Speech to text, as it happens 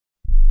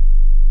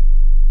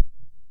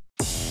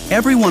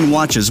Everyone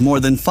watches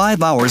more than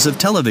 5 hours of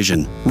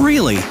television.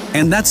 Really?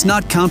 And that's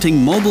not counting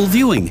mobile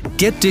viewing.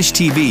 Get Dish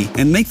TV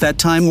and make that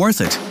time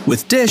worth it.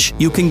 With Dish,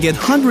 you can get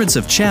hundreds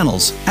of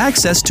channels,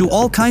 access to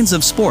all kinds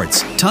of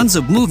sports, tons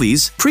of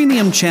movies,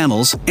 premium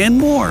channels, and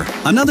more.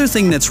 Another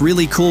thing that's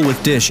really cool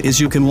with Dish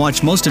is you can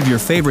watch most of your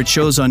favorite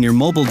shows on your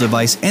mobile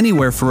device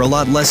anywhere for a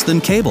lot less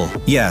than cable.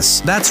 Yes,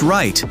 that's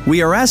right.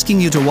 We are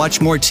asking you to watch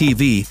more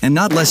TV and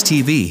not less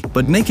TV,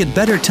 but make it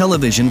better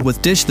television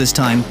with Dish this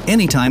time,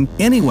 anytime,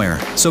 anywhere.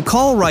 So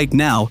call right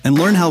now and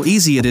learn how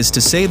easy it is to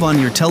save on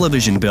your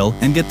television bill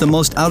and get the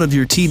most out of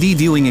your TV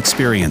viewing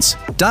experience.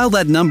 Dial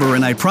that number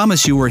and I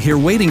promise you we're here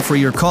waiting for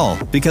your call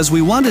because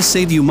we want to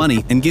save you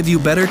money and give you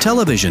better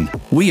television.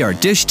 We are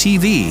Dish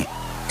TV.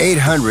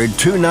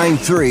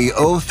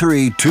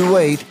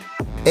 800-293-0328.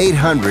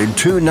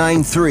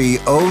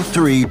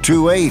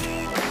 800-293-0328.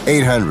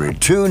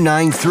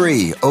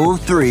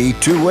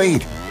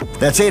 800-293-0328.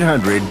 That's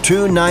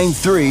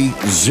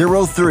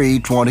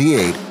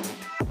 800-293-0328.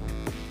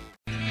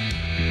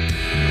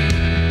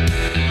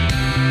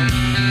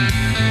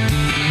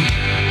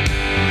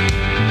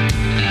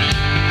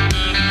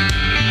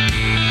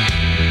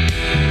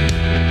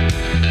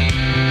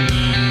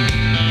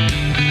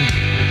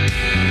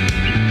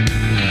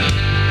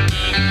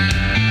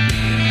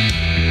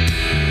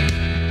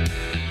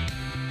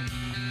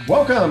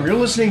 Welcome. You're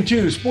listening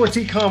to Sports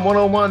Econ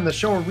 101, the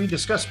show where we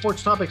discuss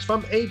sports topics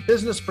from a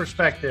business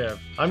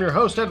perspective. I'm your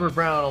host, Edward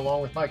Brown,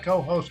 along with my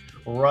co-host,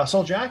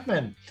 Russell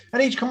Jackman.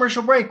 At each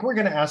commercial break, we're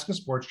going to ask a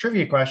sports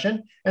trivia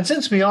question. And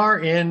since we are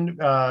in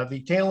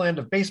the tail end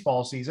of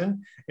baseball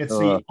season, it's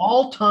the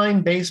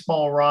all-time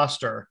baseball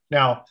roster.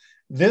 Now,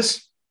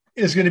 this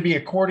is going to be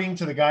according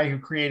to the guy who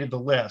created the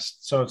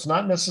list. So it's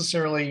not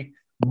necessarily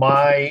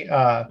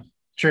my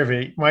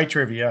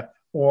trivia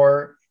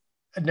or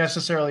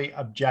necessarily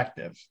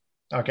objective.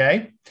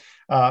 Okay.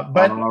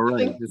 But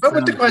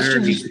with the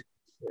questions,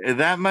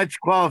 that much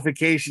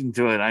qualification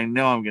to it, I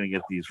know I'm going to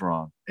get these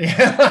wrong.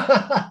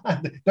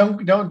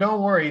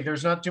 Don't worry.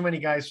 There's not too many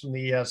guys from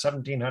the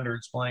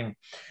 1700s playing.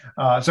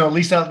 So at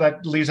least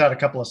that leaves out a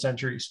couple of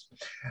centuries.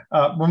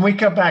 When we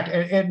come back,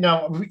 and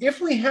now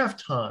if we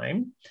have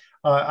time,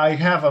 I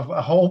have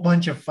a whole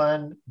bunch of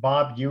fun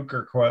Bob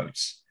Uecker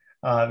quotes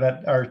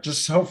that are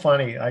just so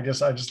funny. I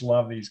just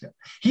love these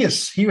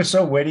guys. He was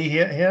so witty.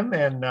 Him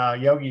and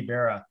Yogi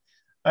Berra.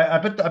 I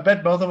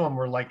bet both of them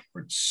were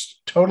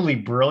totally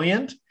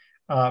brilliant.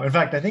 In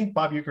fact, I think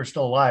Bob Uecker's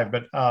still alive.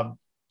 But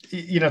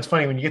it's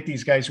funny when you get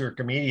these guys who are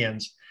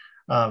comedians.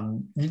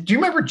 Do you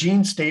remember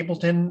Gene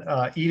Stapleton,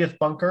 Edith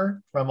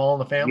Bunker from All in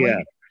the Family?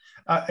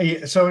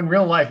 Yeah. So in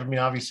real life, I mean,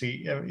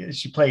 obviously,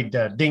 she played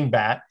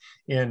Dingbat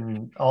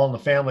in All in the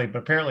Family, but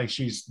apparently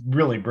she's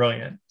really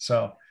brilliant.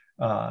 So.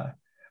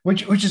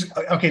 Which is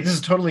okay. This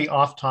is totally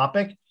off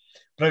topic,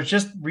 but I was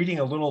just reading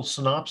a little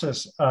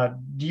synopsis.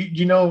 Do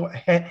you know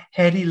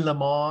Hedy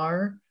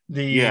Lamarr?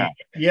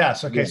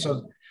 Yes. Okay. Yeah.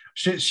 So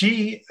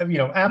she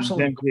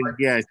absolutely.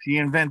 She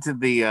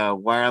invented the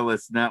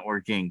wireless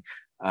networking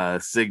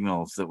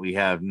signals that we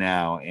have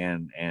now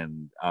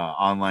and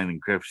online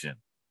encryption.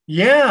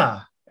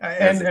 Yeah,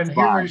 and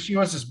here she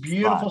was, this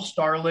beautiful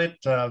starlet,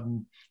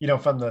 from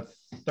the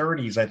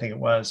 30s, I think it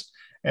was.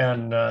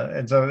 And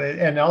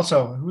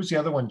also, who's the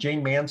other one?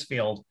 Jane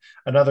Mansfield,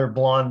 another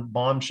blonde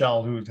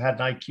bombshell who had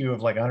an IQ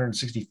of like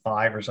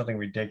 165 or something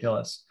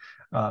ridiculous.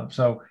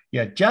 So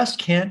you just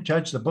can't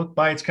judge the book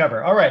by its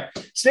cover. All right,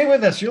 stay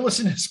with us. You're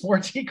listening to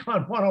Sports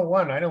Econ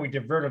 101. I know we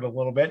diverted a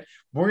little bit.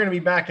 We're going to be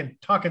back and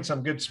talking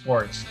some good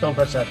sports. Don't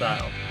touch that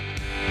dial.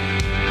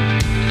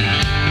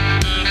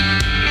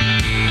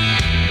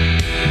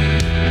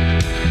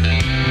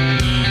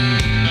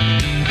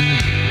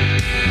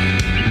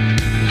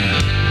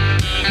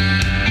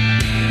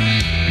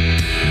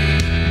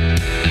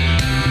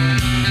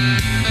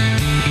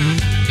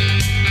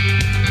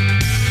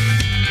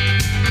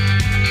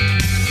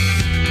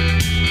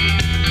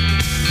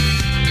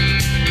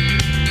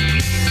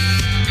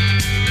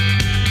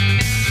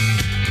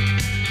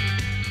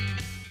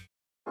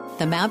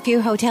 The Mount View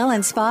Hotel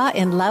and Spa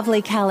in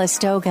lovely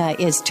Calistoga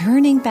is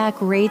turning back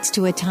rates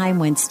to a time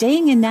when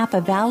staying in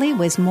Napa Valley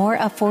was more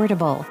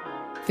affordable.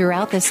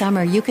 Throughout the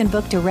summer, you can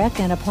book direct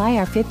and apply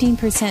our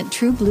 15%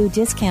 True Blue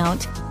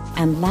discount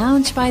and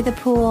lounge by the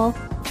pool,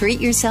 treat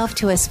yourself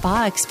to a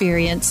spa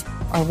experience,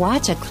 or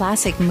watch a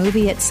classic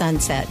movie at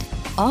sunset.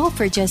 All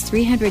for just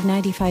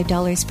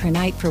 $395 per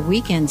night for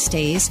weekend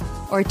stays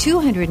or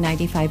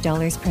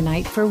 $295 per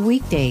night for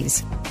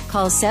weekdays.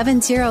 Call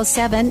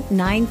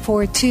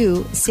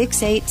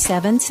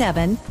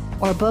 707-942-6877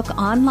 or book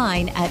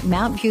online at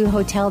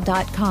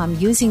mountviewhotel.com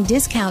using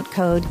discount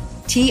code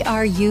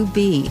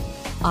TRUB.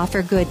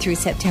 Offer good through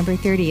September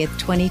 30th,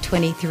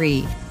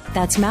 2023.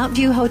 That's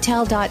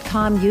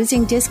mountviewhotel.com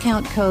using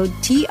discount code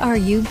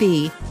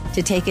TRUB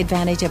to take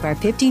advantage of our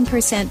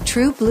 15%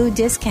 True Blue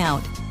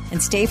discount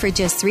and stay for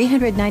just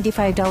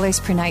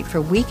 $395 per night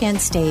for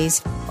weekend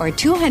stays or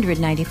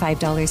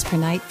 $295 per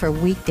night for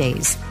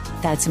weekdays.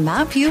 That's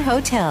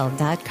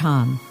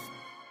mountviewhotel.com.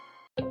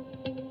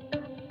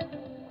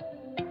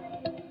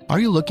 Are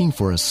you looking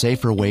for a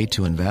safer way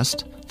to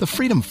invest? The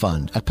Freedom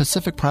Fund at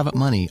Pacific Private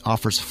Money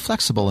offers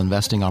flexible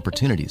investing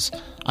opportunities.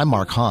 I'm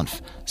Mark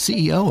Hanf,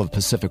 CEO of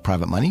Pacific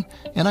Private Money,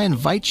 and I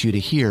invite you to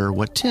hear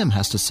what Tim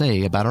has to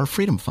say about our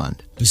Freedom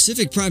Fund.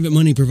 Pacific Private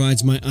Money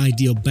provides my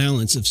ideal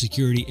balance of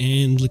security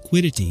and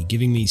liquidity,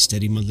 giving me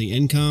steady monthly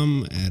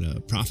income at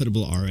a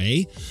profitable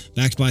RA,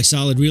 backed by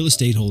solid real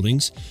estate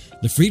holdings.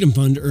 The Freedom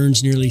Fund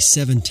earns nearly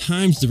 7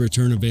 times the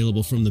return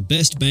available from the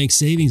best bank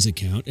savings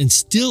account and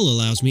still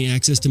allows me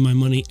access to my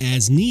money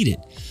as needed.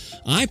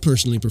 I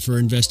personally prefer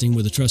investing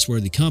with a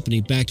trustworthy company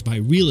backed by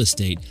real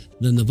estate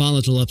than the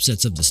volatile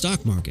upsets of the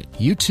stock market.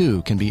 You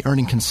too can be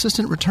earning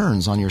consistent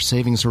returns on your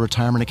savings or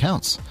retirement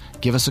accounts.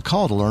 Give us a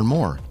call to learn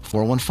more.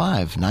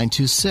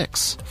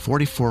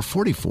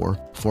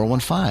 415-926-4444,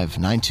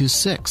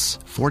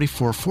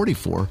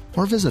 415-926-4444,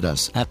 or visit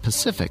us at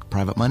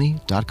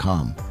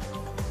pacificprivatemoney.com.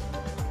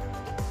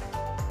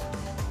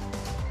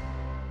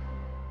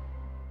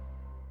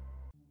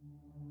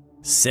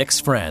 Six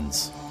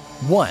friends,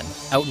 one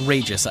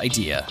outrageous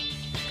idea,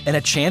 and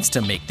a chance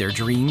to make their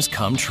dreams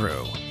come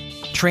true.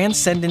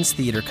 Transcendence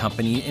Theater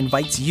Company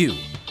invites you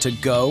to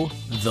go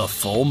the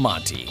full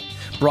Monty,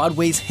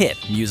 Broadway's hit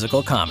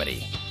musical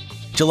comedy.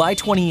 July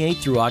 28th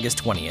through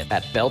August 20th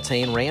at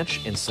Beltane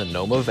Ranch in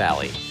Sonoma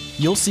Valley.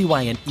 You'll see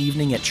why an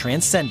evening at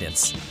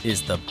Transcendence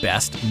is the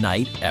best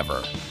night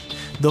ever.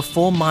 The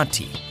Full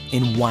Monty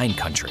in Wine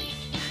Country.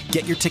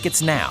 Get your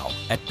tickets now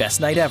at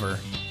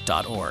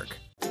bestnightever.org.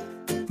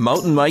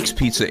 Mountain Mike's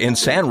Pizza in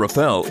San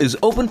Rafael is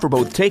open for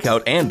both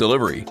takeout and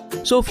delivery.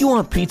 So if you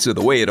want pizza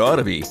the way it ought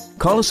to be,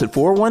 call us at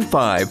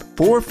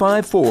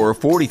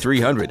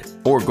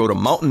 415-454-4300 or go to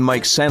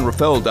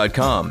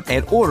mountainmikesanrafael.com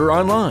and order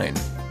online.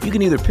 You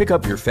can either pick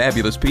up your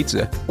fabulous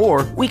pizza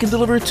or we can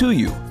deliver it to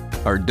you.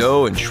 Our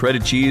dough and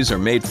shredded cheese are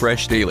made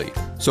fresh daily.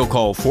 So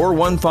call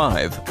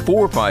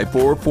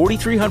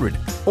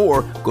 415-454-4300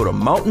 or go to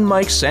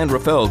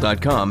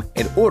mountainmikesanrafael.com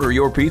and order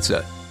your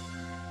pizza.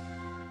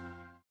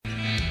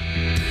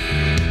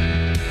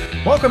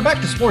 Welcome back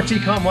to Sports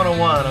Econ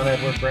 101. I'm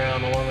Edward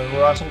Brown along with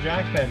Russell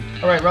Jackman.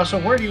 All right, Russell,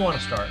 where do you want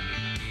to start?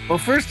 Well,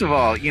 first of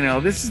all,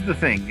 this is the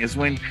thing, is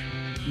when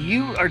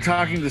you are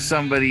talking to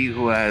somebody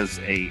who has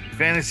a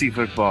fantasy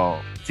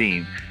football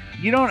team,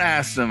 you don't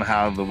ask them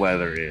how the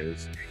weather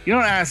is. You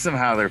don't ask them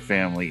how their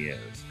family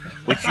is.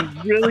 What you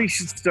really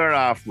should start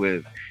off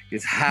with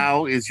is,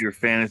 how is your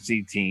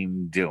fantasy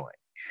team doing?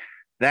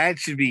 That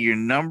should be your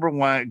number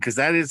one, because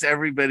that is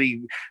every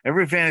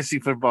fantasy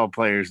football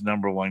player's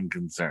number one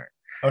concern.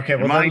 Okay,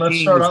 well, let's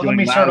start off. Let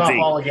me start off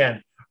all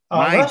again.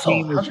 My Russell,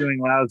 team is doing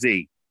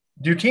lousy.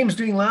 Your team's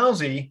doing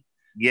lousy?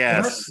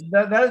 Yes.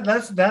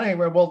 That ain't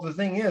right. Well, the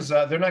thing is,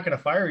 they're not going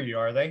to fire you,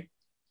 are they?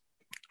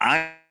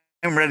 I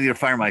am ready to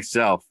fire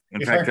myself.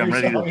 In fact, I'm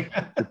ready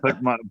to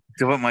put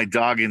my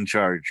dog in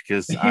charge,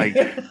 because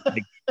I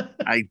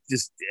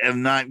just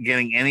am not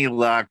getting any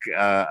luck.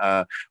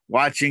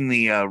 Watching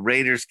the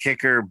Raiders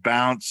kicker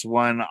bounce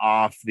one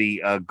off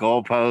the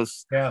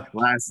goalpost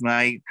last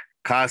night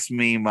cost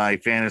me my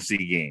fantasy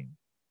game.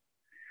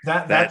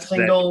 That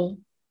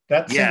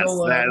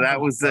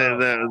was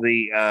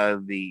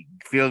the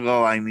field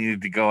goal I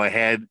needed to go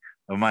ahead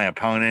of my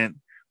opponent,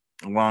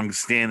 a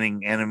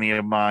long-standing enemy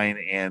of mine,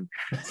 and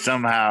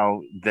somehow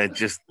that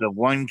just the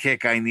one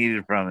kick I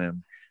needed from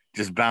him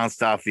just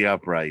bounced off the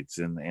uprights,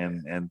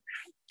 and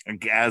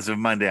as of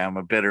Monday I'm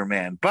a bitter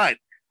man. But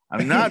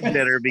I'm not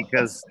bitter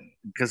because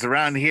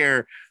around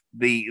here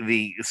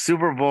the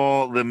Super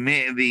Bowl,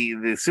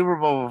 the Super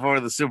Bowl before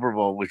the Super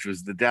Bowl, which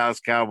was the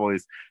Dallas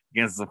Cowboys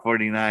against the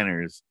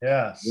 49ers,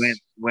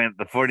 went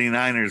the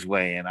 49ers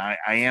way, and I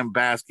am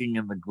basking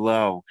in the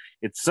glow.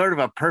 It's sort of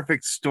a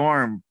perfect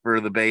storm for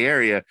the Bay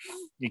Area,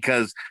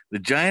 because the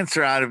Giants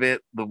are out of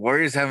it, the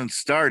Warriors haven't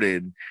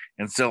started,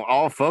 and so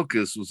all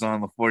focus was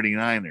on the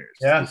 49ers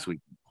this week.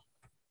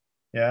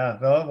 Yeah,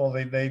 well,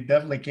 they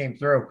definitely came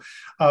through.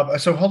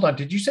 So hold on,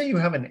 did you say you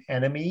have an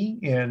enemy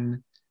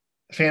in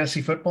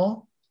fantasy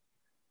football?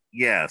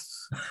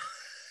 Yes.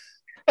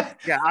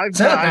 Yeah, I've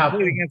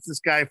played against this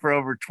guy for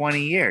over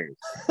 20 years.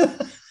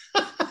 and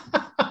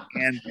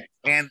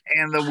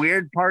the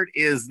weird part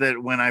is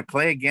that when I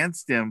play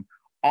against him,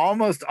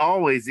 almost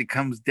always it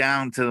comes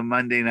down to the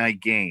Monday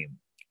night game.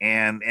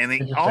 And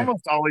it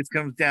almost always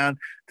comes down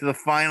to the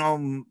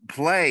final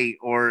play,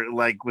 or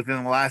like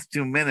within the last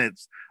 2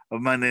 minutes of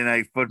Monday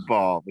Night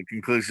Football, the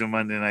conclusion of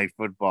Monday Night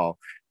Football,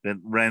 that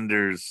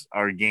renders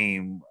our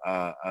game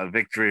a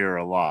victory or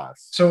a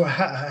loss. So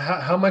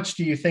how much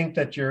do you think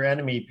that your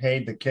enemy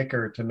paid the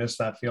kicker to miss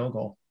that field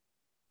goal?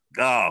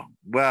 Oh,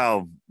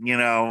 well,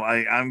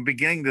 I'm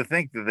beginning to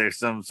think that there's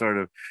some sort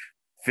of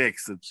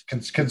fix that's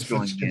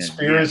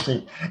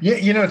conspiracy. Yeah,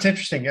 it's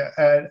interesting.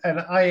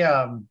 And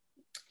I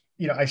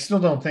still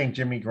don't think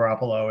Jimmy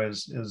Garoppolo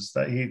is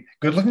that he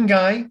good looking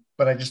guy,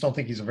 but I just don't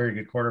think he's a very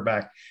good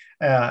quarterback.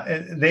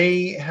 I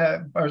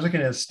was looking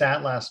at his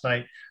stat last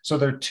night. So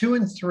they're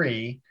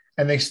 2-3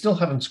 and they still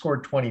haven't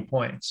scored 20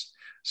 points.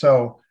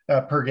 So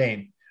per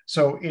game.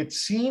 So it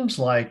seems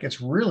like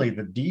it's really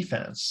the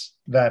defense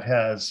that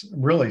has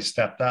really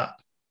stepped up.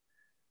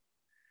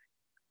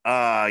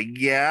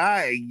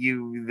 Yeah,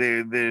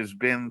 there's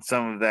been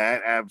some of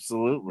that,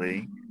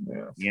 absolutely.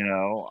 Yeah. You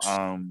know,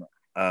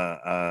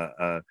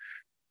 uh,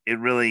 it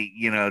really,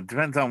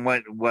 depends on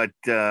what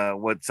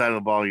side of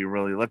the ball you're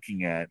really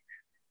looking at.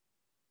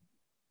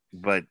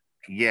 But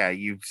yeah,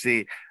 you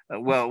see,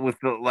 well, with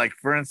like,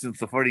 for instance,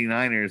 the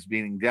 49ers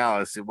beating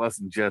Dallas, it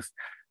wasn't just,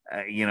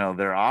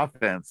 their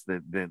offense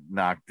that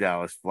knocked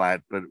Dallas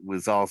flat, but it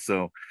was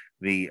also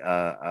the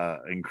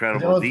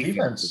incredible Oh,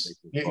 defense that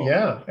they defense. could pull.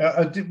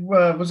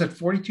 Yeah. Was it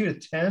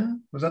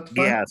 42-10? Was that the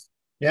final? Yes,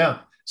 Yeah.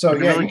 So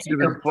and it yeah, really should have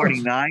been your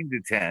points.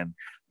 49-10,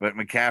 but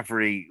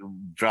McCaffrey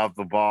dropped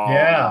the ball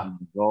Yeah. on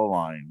the goal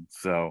line.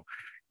 So,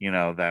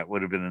 that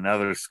would have been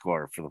another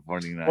score for the Well,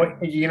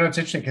 49ers. it's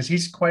interesting because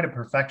he's quite a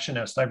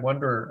perfectionist. I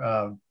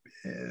wonder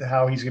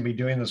how he's going to be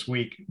doing this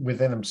week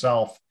within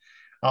himself.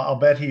 I'll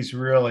bet he's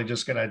really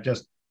just going to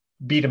just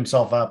beat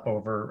himself up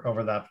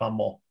over that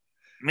fumble.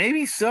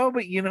 Maybe so,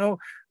 but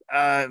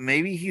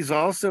maybe he's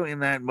also in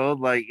that mode,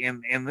 like,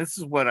 and this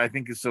is what I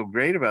think is so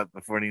great about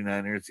the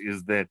 49ers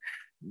is that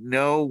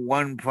no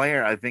one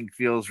player, I think,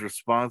 feels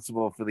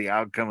responsible for the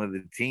outcome of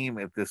the team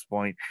at this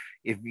point.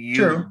 If you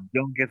True.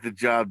 don't get the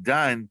job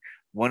done,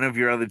 one of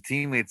your other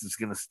teammates is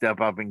going to step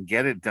up and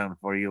get it done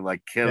for you.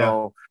 Like Yeah.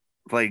 Kittle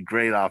played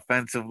great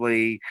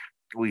offensively.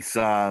 We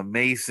saw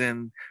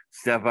Mason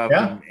step up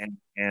Yeah.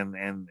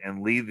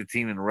 and lead the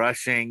team in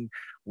rushing.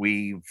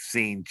 We've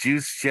seen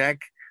Juice Check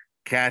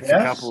catch a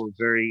Yes. couple of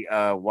very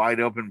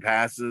wide open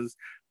passes.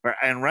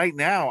 And right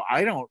now,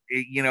 I don't,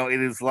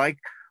 it is like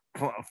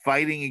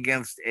fighting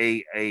against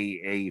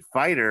a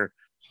fighter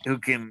who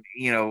can,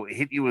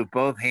 hit you with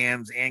both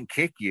hands and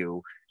kick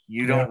you.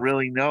 You Yeah. don't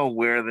really know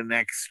where the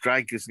next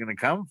strike is going to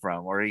come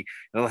from, or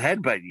he'll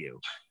headbutt you.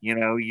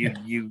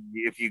 You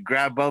if you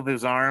grab both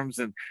his arms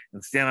and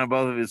stand on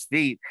both of his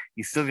feet,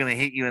 he's still going to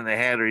hit you in the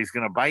head, or he's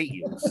going to bite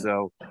you.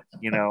 So,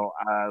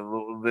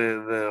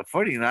 the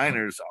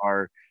 49ers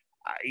are,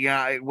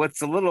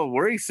 what's a little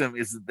worrisome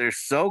is that they're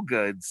so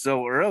good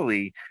so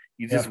early.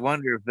 You just Yeah.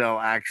 wonder if they'll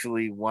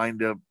actually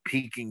wind up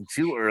peaking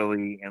too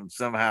early, and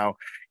somehow,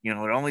 it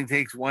only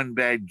takes one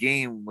bad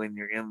game when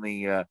you're in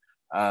the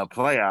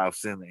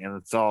playoffs, and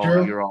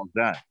True. you're all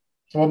done.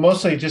 Well,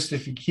 mostly just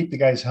if you keep the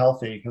guys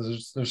healthy,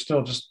 because there's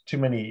still just too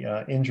many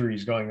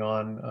injuries going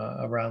on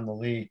around the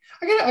league.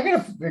 I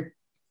got a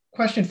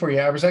question for you.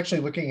 I was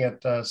actually looking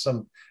at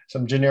some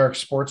generic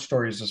sports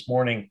stories this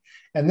morning,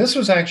 and this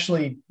was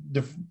actually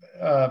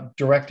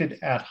directed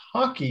at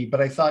hockey,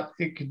 but I thought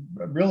it could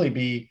really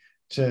be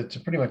to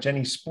pretty much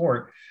any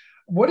sport.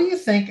 What do you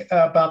think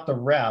about the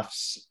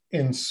refs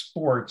in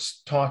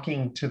sports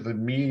talking to the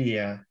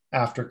media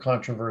after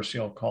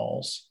controversial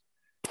calls?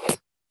 Do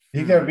you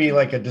think that would be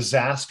like a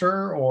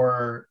disaster,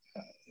 or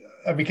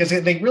because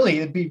it'd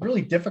be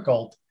really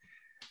difficult.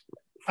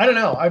 I don't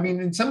know. I mean,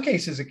 in some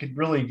cases, it could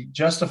really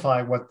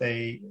justify what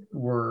they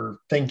were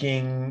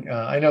thinking.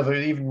 I know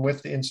that even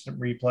with the instant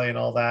replay and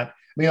all that. I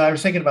mean, I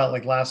was thinking about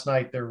like last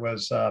night, there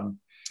was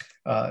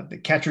the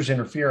catcher's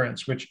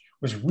interference, which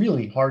was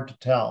really hard to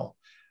tell.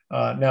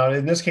 Now,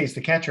 in this case,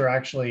 the catcher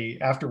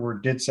actually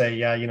afterward did say,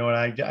 yeah, you know what,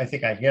 I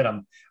think I hit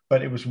him,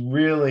 but it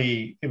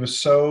was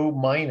so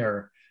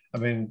minor. I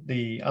mean,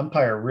 the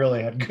umpire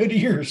really had good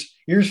ears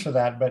for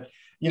that. But,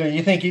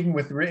 you think even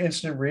with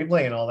instant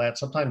replay and all that,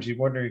 sometimes you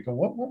wonder, you go,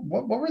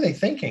 what were they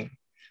thinking?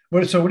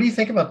 So what do you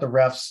think about the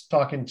refs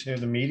talking to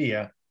the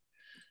media?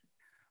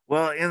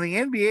 Well, in the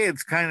NBA,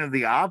 it's kind of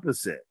the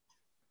opposite.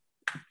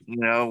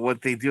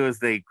 What they do is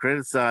they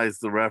criticize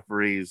the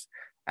referees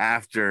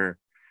after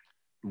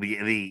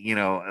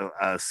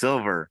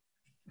Silver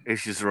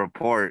issues a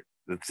report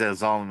that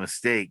says all the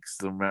mistakes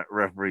the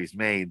referees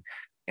made,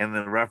 and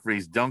the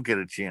referees don't get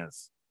a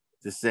chance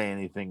to say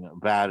anything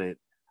about it.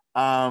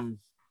 On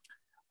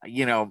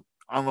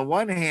the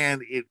one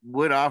hand, it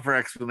would offer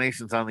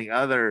explanations. On the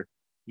other,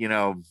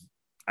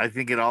 I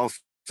think it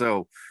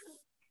also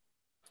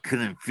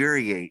could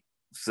infuriate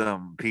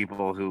some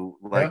people who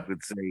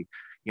would say,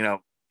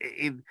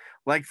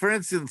 like, for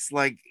instance,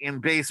 like in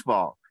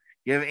baseball,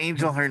 you have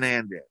Angel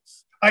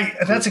Hernandez. I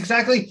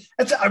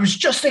was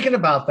just thinking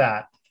about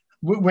that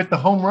with the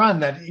home run,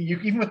 that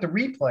even with the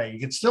replay, you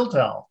could still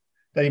tell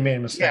that he made a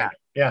mistake.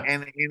 Yeah.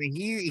 And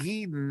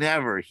he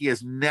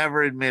has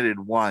never admitted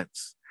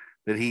once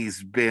that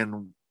he's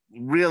been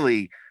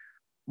really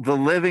the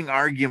living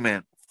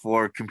argument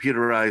for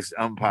computerized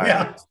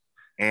umpires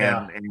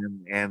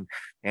and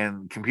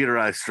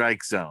computerized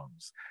strike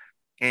zones.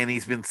 And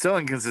he's been so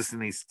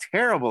inconsistent. He's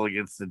terrible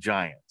against the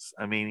Giants.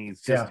 I mean,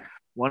 he's just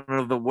one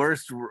of the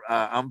worst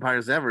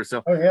umpires ever.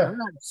 So I'm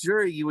not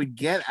sure you would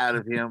get out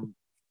of him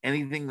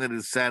anything that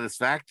is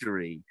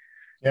satisfactory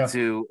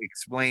to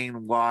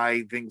explain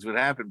why things would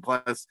happen.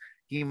 Plus,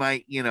 he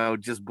might,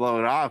 just blow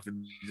it off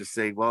and just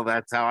say, well,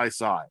 that's how I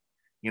saw it.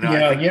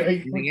 I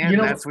think in the end,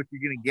 that's what you're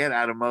going to get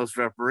out of most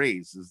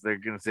referees, is they're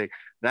going to say,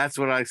 that's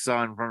what I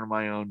saw in front of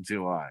my own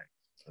two eyes.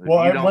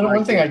 Well,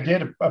 one thing I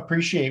did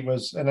appreciate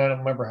was, and I don't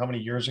remember how many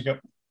years ago,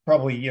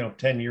 probably,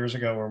 10 years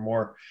ago or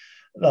more,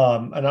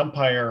 an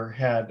umpire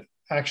had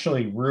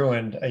actually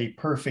ruined a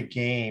perfect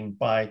game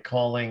by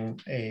calling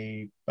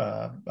a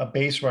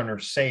base runner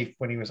safe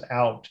when he was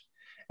out,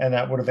 and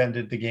that would have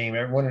ended the game.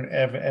 It would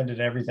have ended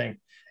everything.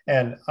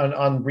 And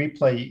on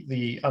replay,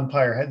 the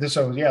umpire had this.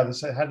 So yeah,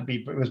 this had to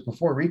be. It was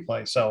before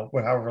replay, so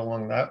however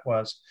long that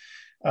was.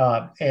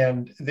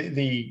 And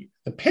the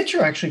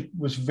pitcher actually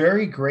was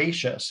very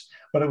gracious,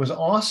 but it was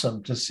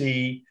awesome to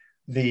see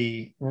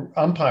the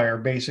umpire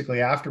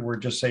basically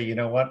afterward just say, you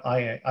know what,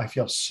 I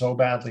feel so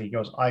badly. He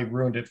goes, I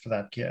ruined it for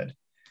that kid.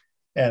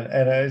 And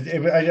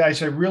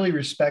I really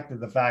respected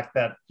the fact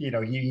that,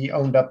 he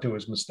owned up to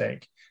his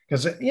mistake,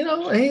 because,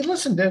 hey,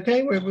 listen,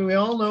 okay, we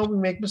all know we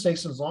make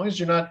mistakes. As long as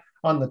you're not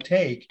on the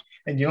take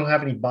and you don't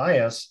have any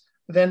bias,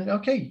 then,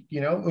 okay,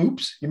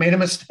 oops, you made a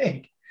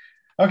mistake.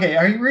 Okay,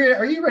 are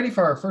you ready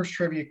for our first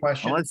trivia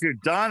question? Unless you're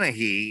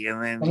Donahue,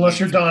 unless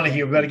you're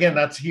Donahue, but again,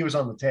 he was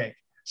on the take.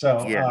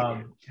 So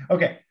yeah.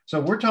 Okay, so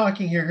we're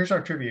talking here. Here's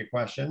our trivia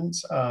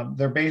questions.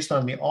 They're based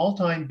on the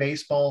all-time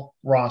baseball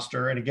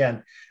roster, and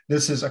again,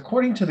 this is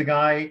according to the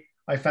guy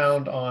I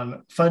found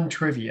on Fun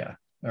Trivia.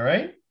 All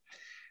right,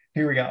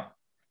 here we go.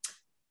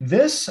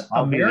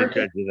 I'll be the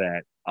judge of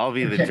that. I'll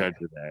be the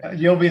judge of that.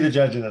 You'll be the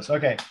judge of this.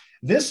 Okay,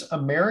 this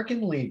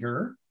American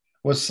leaguer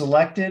was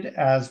selected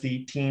as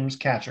the team's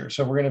catcher.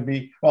 So we're going to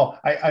be,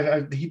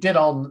 he did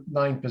all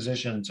 9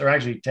 positions, or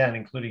actually 10,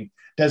 including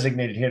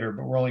designated hitter,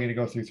 but we're only going to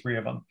go through 3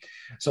 of them.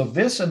 So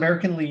this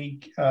American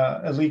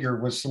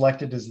leaguer was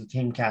selected as the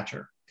team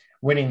catcher,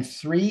 winning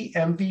 3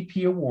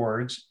 MVP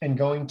awards and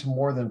going to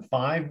more than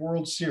 5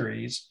 World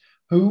Series.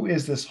 Who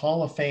is this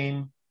Hall of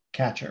Fame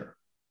catcher?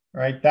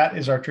 All right, that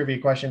is our trivia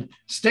question.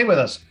 Stay with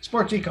us.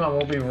 Sports Econ,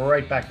 we'll be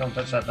right back. Don't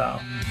touch that dial.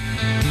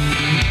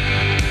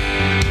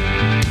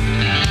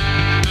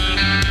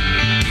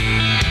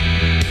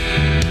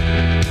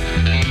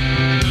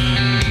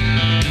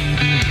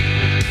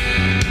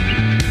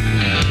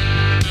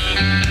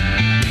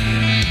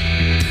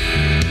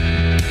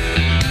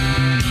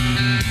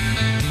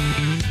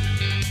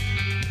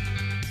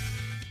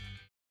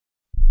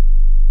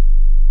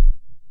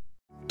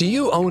 Do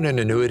you own an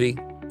annuity,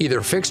 either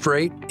fixed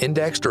rate,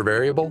 indexed, or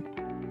variable?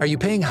 Are you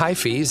paying high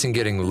fees and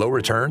getting low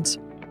returns?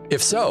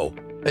 If so,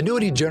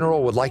 Annuity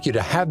General would like you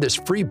to have this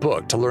free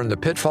book to learn the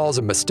pitfalls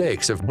and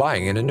mistakes of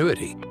buying an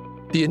annuity.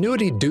 The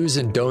Annuity Do's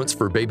and Don'ts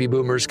for Baby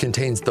Boomers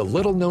contains the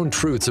little-known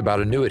truths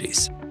about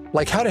annuities,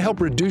 like how to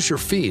help reduce your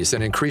fees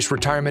and increase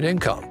retirement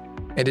income.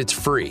 And it's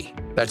free.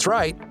 That's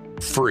right,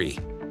 free.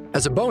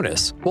 As a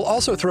bonus, we'll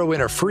also throw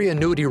in a free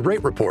annuity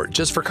rate report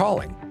just for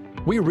calling.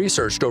 We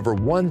researched over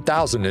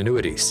 1,000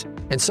 annuities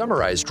and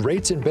summarized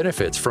rates and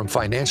benefits from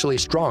financially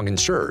strong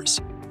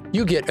insurers.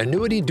 You get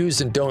Annuity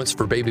Do's and Don'ts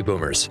for Baby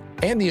Boomers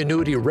and the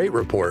Annuity Rate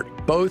Report,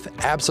 both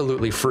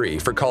absolutely free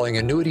for calling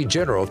Annuity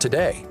General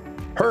today.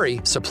 Hurry,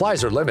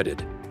 supplies are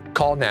limited.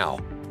 Call now.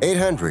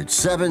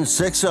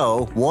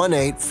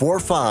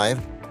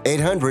 800-760-1845.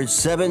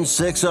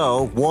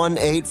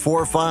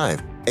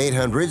 800-760-1845.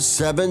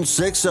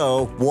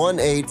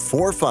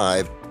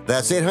 800-760-1845.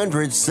 That's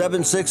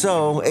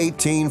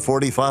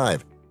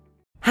 800-760-1845.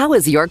 How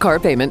is your car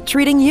payment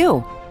treating you?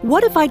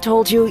 What if I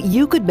told you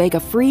you could make a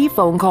free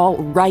phone call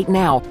right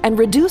now and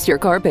reduce your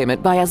car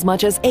payment by as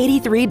much as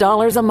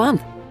 $83 a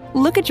month?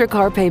 Look at your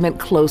car payment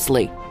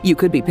closely. You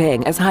could be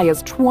paying as high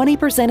as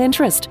 20%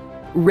 interest.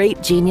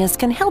 Rate Genius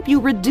can help you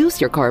reduce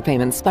your car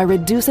payments by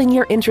reducing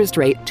your interest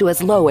rate to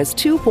as low as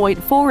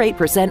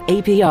 2.48%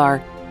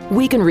 APR.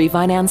 We can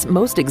refinance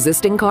most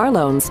existing car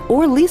loans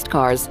or leased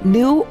cars,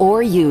 new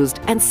or used,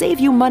 and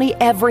save you money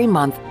every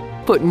month.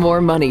 Put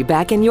more money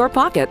back in your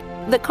pocket.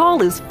 The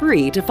call is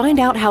free to find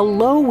out how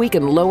low we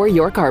can lower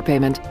your car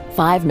payment.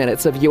 5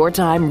 minutes of your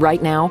time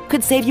right now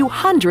could save you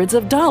hundreds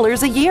of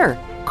dollars a year.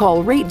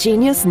 Call Rate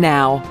Genius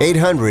now.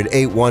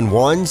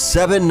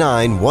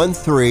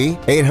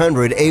 800-811-7913.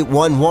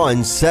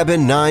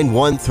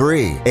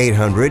 800-811-7913.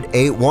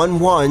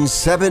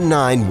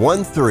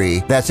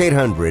 800-811-7913. That's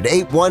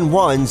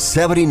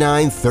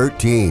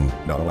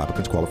 800-811-7913. Not all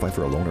applicants qualify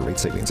for a loan or rate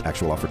savings.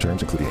 Actual offer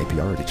terms, including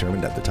APR, are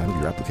determined at the time of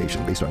your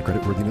application based on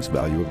creditworthiness,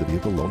 value of the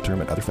vehicle, loan term,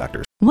 and other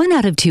factors. 1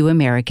 out of 2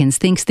 Americans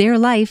thinks their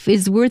life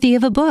is worthy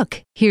of a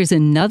book. Here's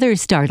another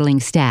startling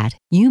stat.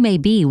 You may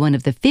be one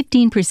of the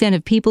 15%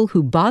 of people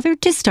who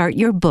bothered to start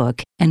your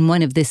book and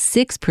one of the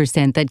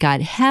 6% that got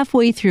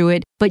halfway through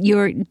it, but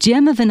your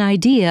gem of an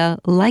idea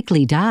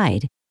likely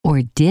died.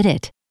 Or did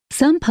it?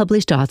 Some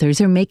published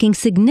authors are making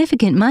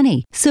significant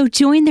money, so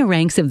join the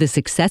ranks of the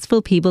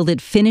successful people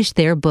that finished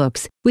their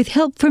books with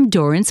help from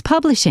Dorrance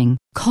Publishing.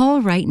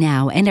 Call right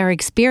now and our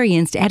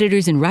experienced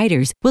editors and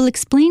writers will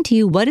explain to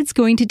you what it's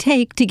going to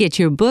take to get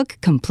your book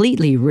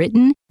completely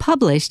written,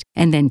 published,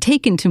 and then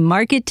taken to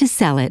market to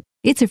sell it.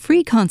 It's a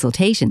free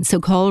consultation,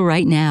 so call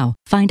right now.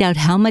 Find out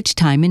how much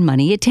time and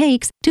money it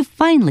takes to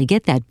finally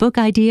get that book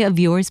idea of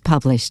yours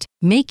published.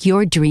 Make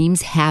your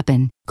dreams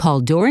happen.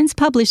 Call Dorrance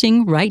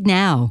Publishing right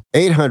now.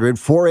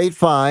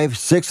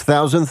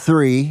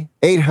 800-485-6003.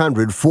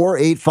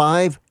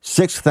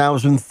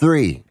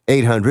 800-485-6003.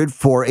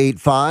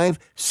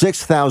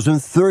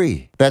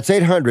 800-485-6003. That's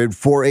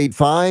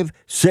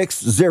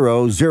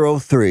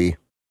 800-485-6003.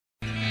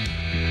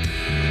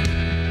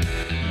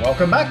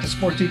 Welcome back to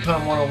Sports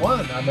Econ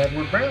 101. I'm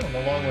Edward Brown,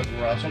 along with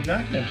Russell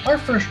Jackman. Our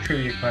first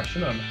trivia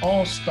question on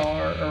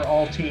all-star or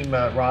all-team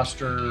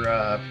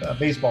roster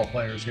baseball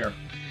players here.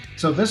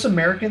 So this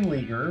American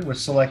leaguer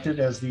was selected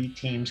as the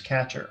team's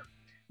catcher,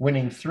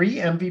 winning 3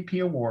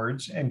 MVP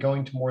awards and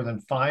going to more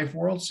than 5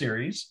 World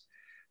Series.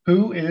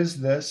 Who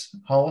is this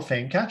Hall of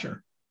Fame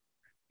catcher?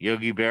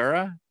 Yogi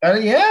Berra?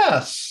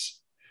 Yes.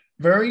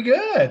 Very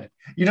good.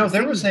 You know,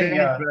 there was but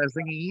I was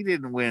thinking he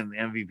didn't win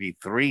MVP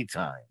 3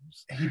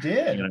 times. He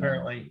did,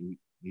 apparently.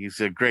 He's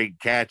a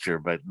great catcher,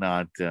 but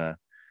not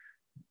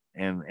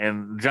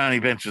and Johnny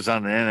Bench was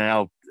on the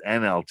NL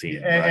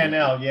team. Right?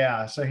 NL,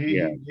 yeah. So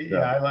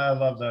I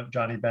love the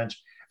Johnny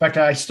Bench. In fact,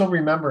 I still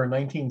remember in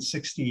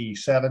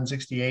 1967,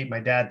 68, my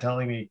dad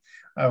telling me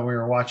we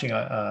were watching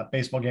a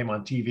baseball game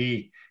on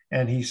TV,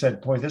 and he said,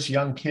 boy, this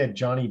young kid,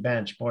 Johnny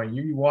Bench, boy,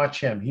 you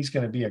watch him. He's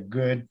going to be a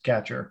good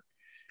catcher.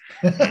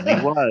 And he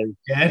was.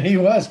 And he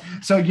was.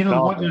 So, you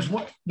know,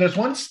 there's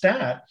one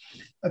stat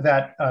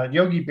that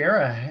Yogi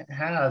Berra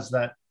has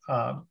that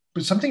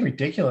was something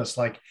ridiculous.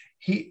 Like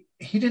he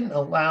didn't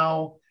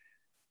allow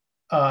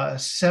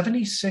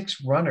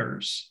 76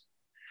 runners.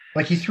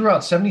 Like he threw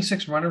out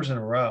 76 runners in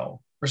a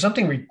row or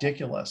something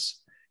ridiculous,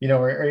 you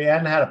know, or he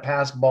hadn't had a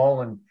pass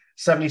ball in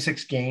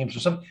 76 games or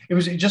something. It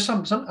was just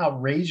some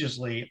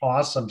outrageously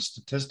awesome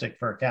statistic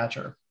for a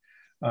catcher.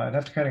 I'd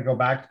have to kind of go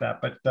back to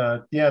that, but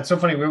yeah, it's so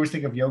funny. We always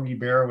think of Yogi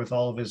Berra with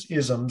all of his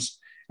isms,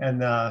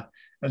 and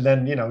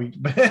then you know,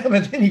 but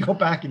then you go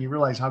back and you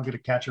realize how good a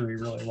catcher he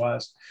really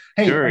was.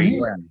 Hey, sure, are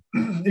you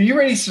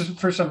ready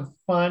for some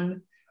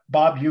fun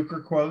Bob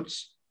Uecker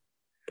quotes?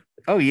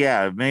 Oh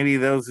yeah, maybe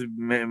those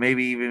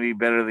maybe even be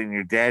better than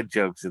your dad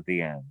jokes at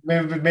the end.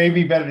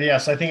 Maybe better.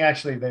 Yes, I think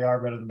actually they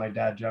are better than my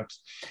dad jokes.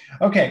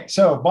 Okay,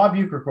 so Bob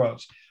Uecker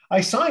quotes: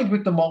 "I signed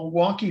with the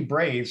Milwaukee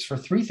Braves for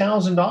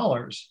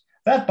 $3,000.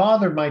 That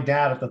bothered my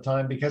dad at the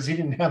time because he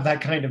didn't have that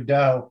kind of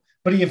dough,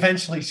 but he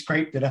eventually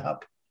scraped it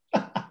up."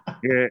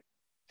 Yeah.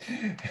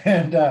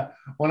 And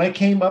when I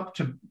came up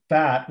to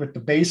bat with the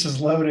bases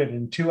loaded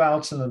and 2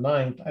 outs in the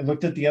 9th, I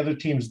looked at the other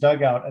team's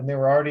dugout and they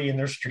were already in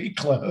their street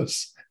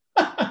clothes.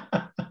 Okay.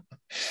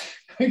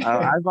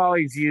 I've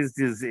always used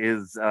his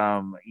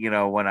you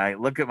know, when I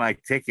look at my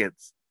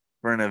tickets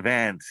for an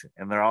event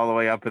and they're all the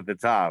way up at the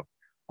top,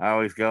 I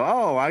always go,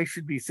 "Oh, I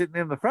should be sitting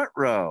in the front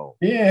row."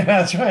 Yeah,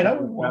 that's right. I'm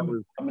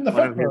in the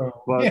front row.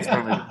 Yeah.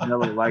 From his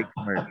Miller Lite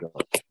commercial.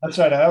 That's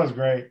right. That was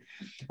great.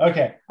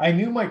 Okay. I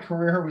knew my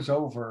career was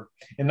over.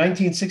 In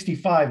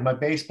 1965, my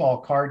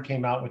baseball card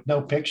came out with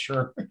no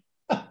picture.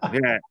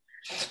 Yeah.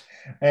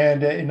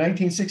 And in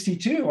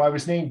 1962, I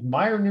was named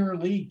Minor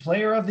League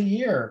Player of the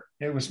Year.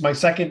 It was my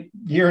second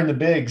year in the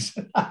bigs.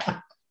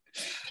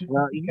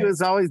 Well, he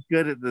was always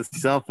good at the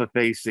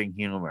self-effacing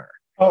humor.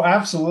 Oh,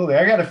 absolutely.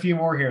 I got a few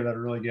more here that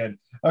are really good.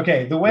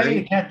 Okay, the way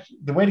to catch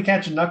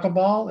a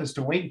knuckleball is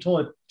to wait until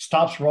it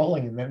stops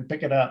rolling and then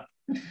pick it up.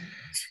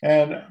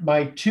 And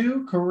my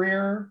 2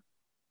 career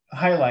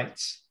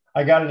highlights: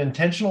 I got an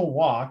intentional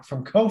walk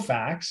from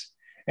Koufax,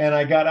 and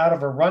I got out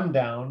of a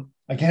rundown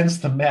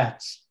against the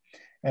Mets.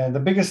 And the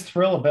biggest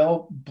thrill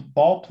a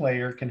ball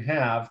player can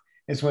have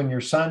is when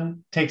your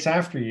son takes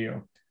after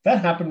you.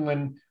 That happened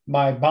when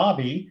my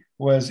Bobby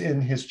was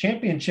in his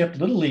championship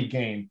Little League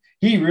game.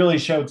 He really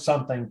showed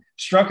something,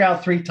 struck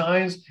out 3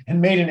 times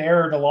and made an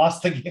error to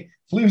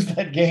lose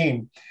that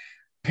game.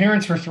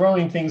 Parents were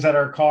throwing things at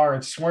our car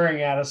and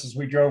swearing at us as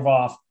we drove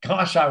off.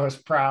 Gosh, I was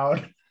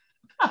proud.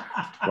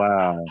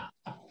 Wow.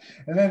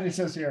 And then it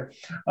says here,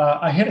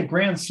 I hit a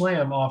grand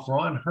slam off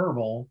Ron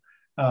Herbel.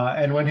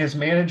 And when his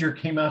manager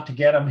came out to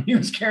get him, he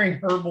was carrying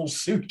Herbel's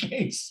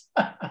suitcase.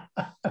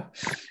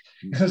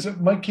 Because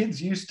my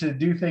kids used to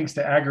do things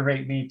to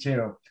aggravate me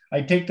too.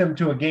 I'd take them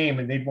to a game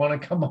and they'd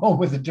want to come home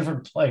with a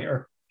different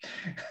player.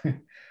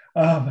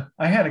 I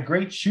had a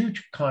great shoe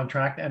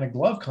contract and a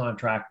glove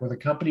contract with a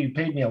company who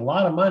paid me a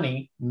lot of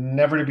money,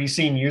 never to be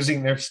seen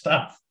using their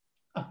stuff.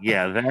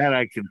 Yeah, that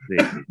I can see.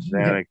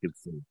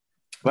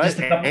 But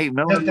hey,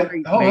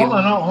 hold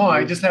on.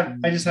 I just have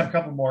a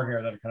couple more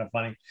here that are kind of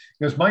funny.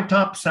 Because my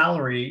top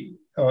salary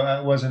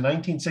was in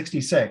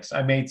 1966.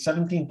 I made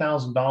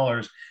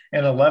 $17,000,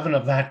 and 11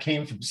 of that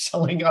came from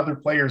selling other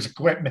players'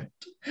 equipment.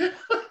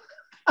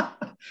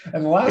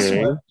 And the last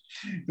one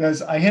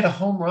was I hit a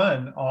home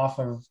run off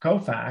of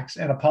Koufax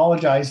and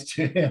apologized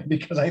to him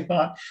because I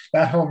thought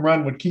that home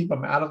run would keep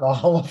him out of the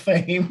Hall of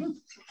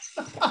Fame.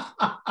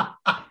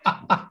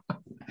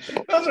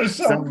 Those are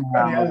so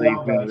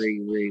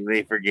funny.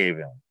 They forgave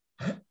him.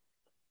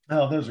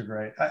 Oh, those are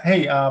great.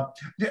 Hey, a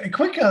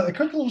quick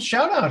little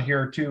shout out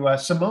here to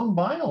Simone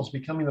Biles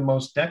becoming the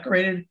most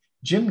decorated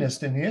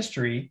gymnast in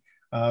history,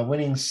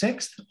 winning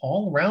 6th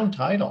all-around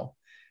title.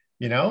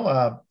 You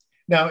know,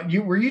 now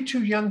were you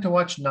too young to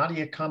watch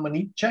Nadia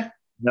Comaneci?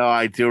 No,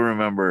 I do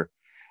remember.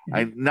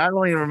 I not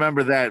only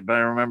remember that, but I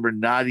remember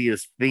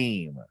Nadia's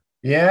theme.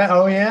 Yeah.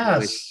 Oh, which,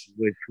 yes.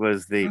 which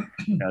was the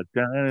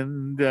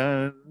dun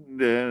dun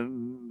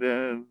dun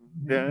dun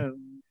dun.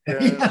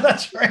 Yeah,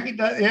 that's right.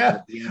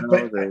 Yeah, You know,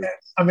 but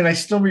I mean, I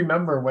still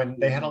remember when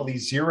they had all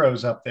these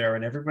zeros up there,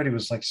 and everybody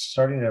was like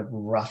starting to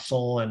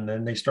rustle, and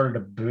then they started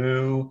to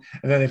boo,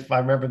 and then if I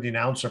remember, the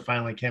announcer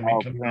finally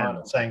coming on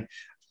and saying,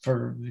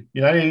 "For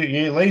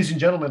United, ladies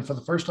and gentlemen, for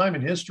the first time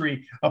in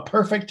history, a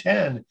perfect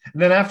 10."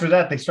 And then after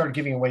that, they started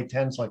giving away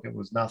 10s like it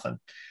was nothing.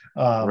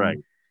 Right.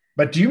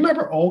 But do you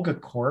remember Olga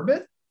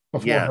Corbett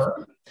before Yes.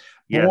 her?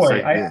 Yes,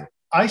 Boy, I do.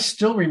 I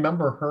still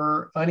remember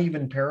her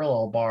uneven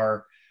parallel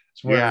bar.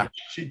 Where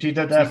she did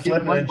that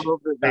flip, one and move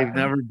that they've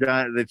never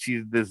done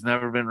that's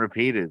never been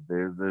repeated.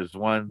 There's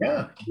one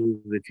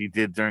move that she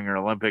did during her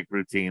Olympic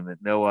routine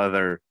that no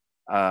other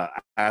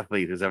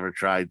athlete has ever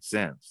tried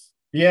since.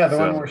 Yeah, the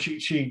one where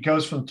she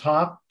goes from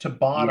top to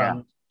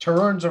bottom,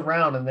 turns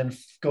around, and then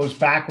goes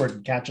backward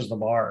and catches the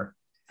bar.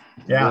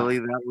 Yeah, really,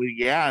 that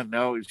was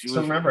no. She was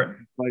remember it.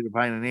 Quite a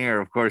pioneer.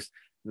 Of course,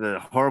 the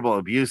horrible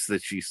abuse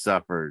that she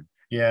suffered.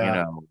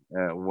 Yeah,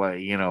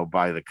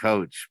 by the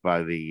coach,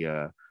 by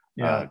the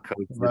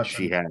coach that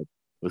she had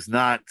was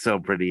not so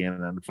pretty,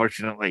 and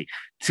unfortunately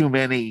too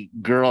many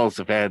girls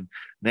have had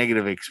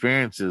negative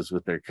experiences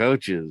with their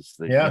coaches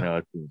that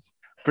it's a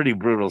pretty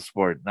brutal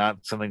sport,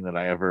 not something that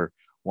I ever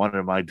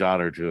wanted my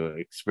daughter to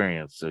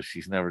experience, so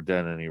she's never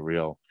done any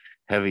real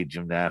heavy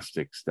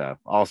gymnastic stuff.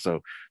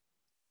 Also,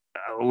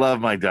 I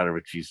love my daughter,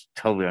 but she's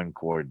totally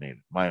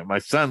uncoordinated. My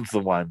son's the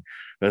one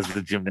who has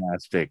the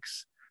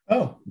gymnastics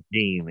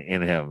gene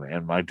in him,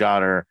 and my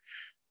daughter,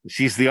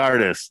 she's the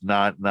artist,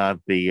 not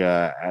the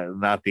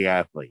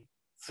athlete.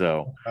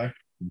 So that's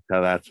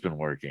how that's been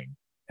working.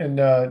 And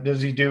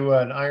does he do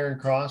an iron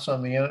cross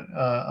on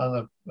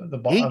the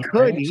ball? He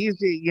could. He's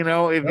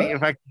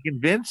if I can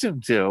convince him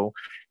to.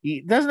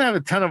 He doesn't have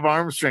a ton of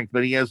arm strength,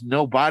 but he has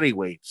no body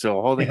weight,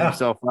 so holding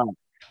himself up.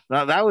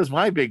 Now that was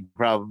my big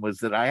problem, was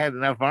that I had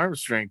enough arm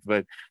strength,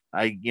 but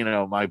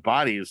my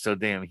body is so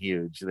damn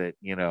huge that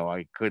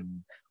I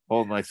couldn't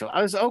hold myself.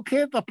 I was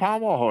okay at the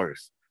pommel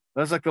horse.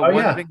 That was like the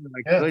one thing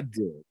that I could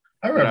do.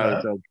 I remember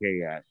that I was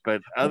okay at.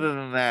 But other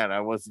than that,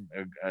 I wasn't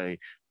a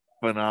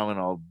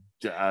phenomenal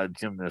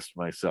gymnast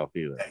myself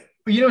either.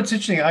 But it's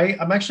interesting.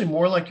 I'm actually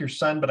more like your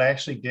son, but I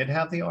actually did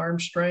have the arm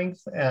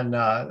strength, and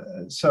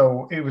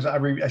so it was.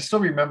 I still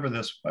remember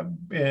this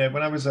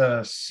when I was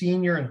a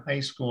senior in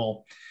high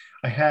school.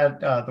 I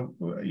had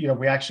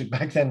we actually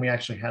back then we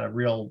actually had a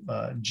real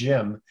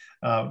gym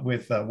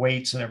with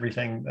weights and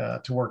everything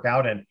to work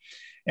out in.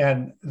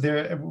 And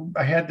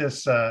I had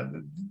this.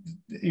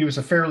 He was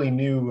a fairly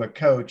new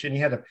coach, and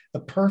he had the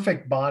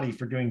perfect body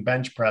for doing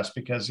bench press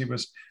because he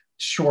was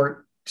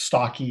short,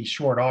 stocky,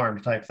 short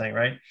armed type thing,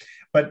 right?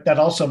 But that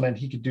also meant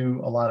he could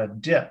do a lot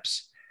of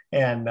dips,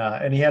 and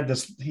he had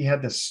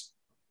this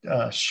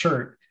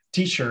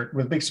t-shirt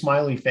with a big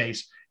smiley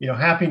face.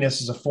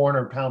 Happiness is a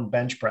 400-pound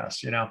bench press.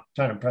 Trying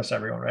to impress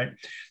everyone, right?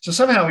 So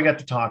somehow we got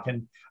to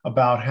talking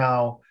about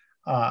how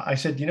I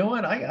said, you know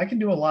what, I can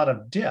do a lot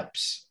of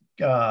dips.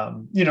 You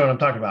know what I'm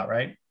talking about,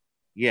 right?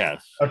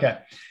 Yes. Okay.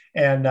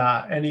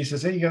 And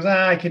he goes,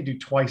 I can do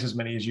twice as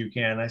many as you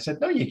can. I said,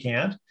 no, you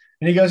can't.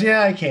 And he goes,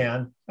 yeah, I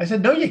can. I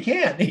said, no, you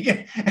can't.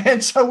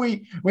 And so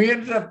we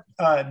ended up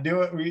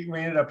we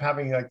ended up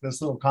having like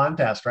this little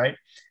contest, right?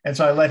 And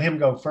so I let him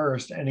go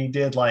first, and he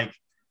did like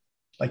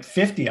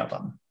 50 of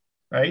them,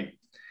 right?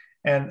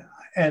 And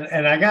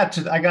I got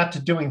to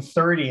doing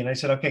 30, and I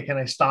said, okay, can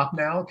I stop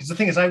now? Because the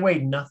thing is, I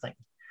weighed nothing.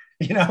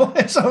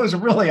 And so it was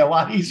really a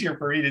lot easier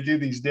for me to do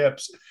these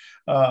dips.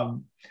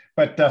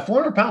 But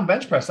 400-pound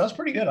bench press, that's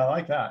pretty good. I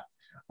like that.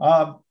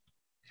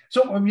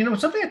 So,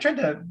 something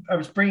I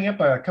was bringing up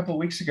a couple of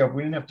weeks ago,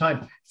 we didn't have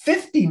time.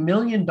 $50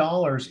 million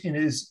in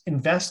his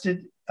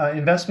investment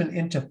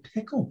into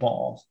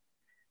pickleball.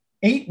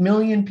 8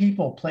 million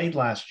people played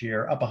last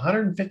year, up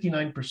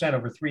 159%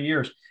 over 3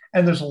 years.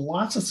 And there's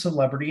lots of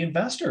celebrity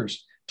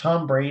investors.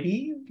 Tom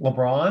Brady,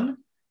 LeBron,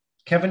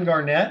 Kevin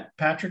Garnett,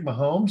 Patrick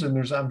Mahomes, and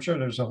I'm sure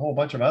there's a whole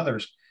bunch of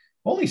others.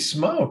 Holy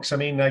smokes. I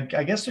mean, I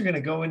guess they're going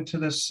to go into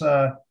this.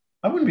 I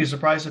wouldn't be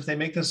surprised if they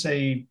make this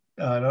an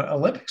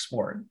Olympic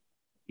sport.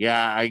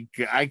 Yeah,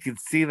 I could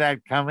see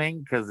that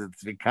coming because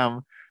it's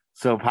become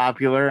so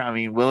popular. I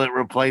mean, will it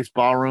replace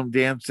ballroom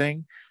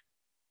dancing,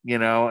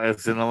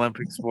 as an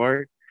Olympic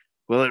sport?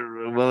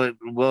 Will it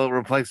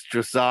replace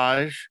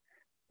dressage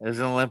as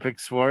an Olympic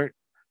sport?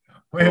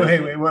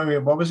 Wait.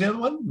 What was the other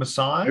one?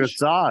 Massage?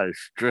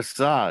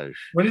 Dressage.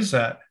 What is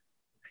that?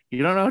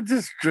 You don't know what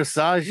this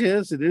dressage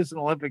is? It is an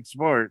Olympic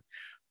sport.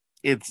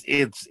 It's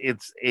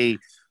a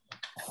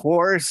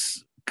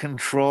horse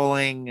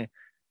controlling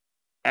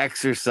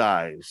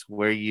exercise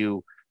where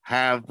you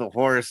have the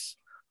horse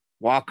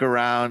walk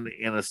around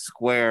in a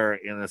square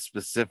in a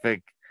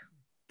specific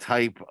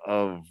type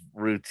of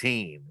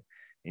routine,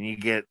 and you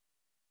get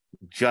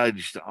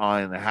judged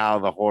on how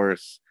the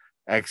horse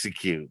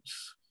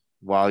executes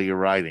while you're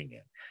riding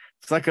it.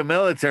 It's like a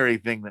military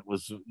thing that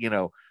was,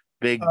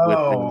 big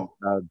with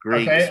the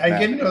Greeks. Okay, I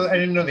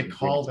didn't know they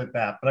called it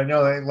that, but I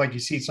know that, like, you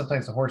see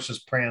sometimes the horse is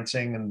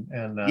prancing and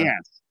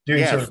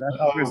doing sort of that.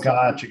 Oh,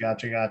 gotcha.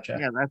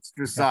 Yeah, that's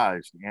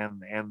dressage,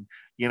 and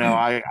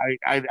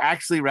I'd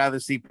actually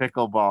rather see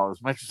pickleball,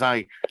 as much as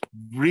I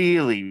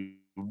really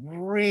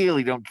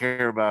don't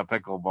care about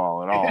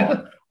pickleball at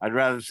all. I'd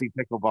rather see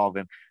pickleball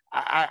than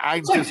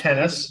it's like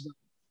tennis.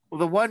 Well,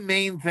 the one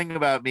main thing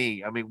about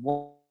me,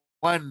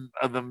 one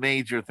of the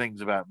major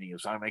things about me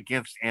is I'm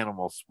against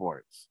animal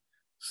sports.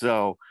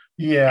 So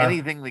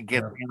anything that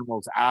gets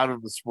animals out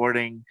of the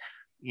sporting,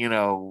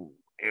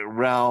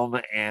 realm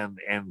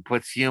and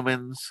puts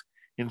humans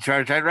in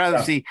charge. I'd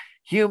rather see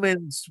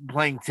humans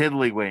playing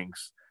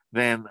tiddlywinks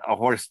than a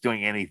horse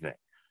doing anything,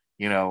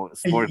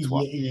 sports.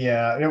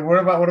 Yeah.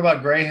 What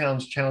about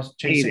greyhounds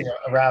chasing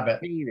a rabbit?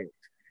 Hate it.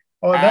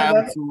 Oh,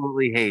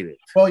 absolutely hate it.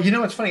 Well,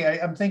 it's funny.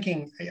 I'm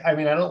thinking, I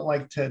don't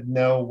like to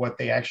know what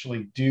they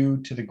actually do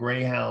to the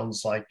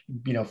greyhounds, like,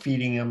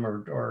 feeding them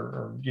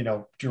or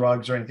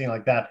drugs or anything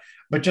like that.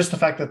 But just the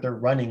fact that they're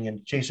running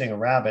and chasing a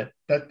rabbit,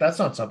 that's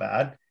not so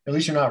bad. At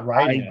least you're not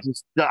riding it.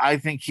 I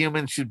think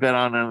humans should bet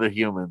on other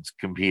humans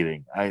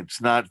competing.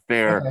 It's not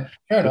fair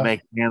to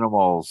make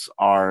animals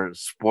our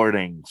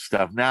sporting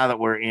stuff. Now that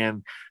we're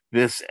in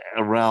this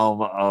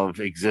realm of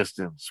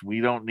existence,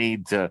 we don't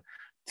need to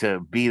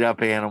beat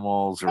up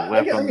animals or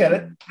whip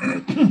them,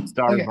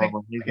 starve them,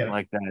 or anything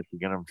like that to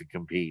get them to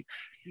compete.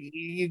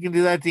 You can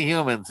do that to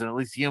humans, and at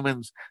least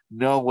humans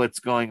know what's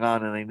going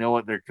on and they know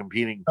what they're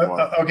competing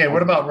for. Okay,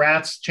 what about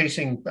rats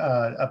chasing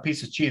a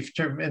piece of cheese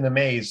in the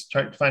maze,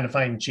 trying to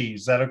find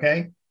cheese? Is that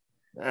okay?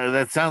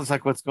 That sounds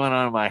like what's going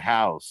on in my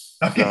house.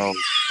 Okay. So,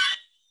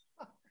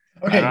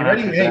 okay, you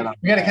ready? Hey,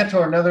 we got to cut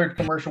to another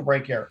commercial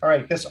break here. All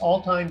right, this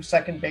all-time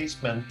second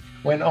baseman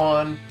went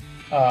on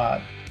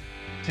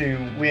to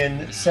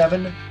win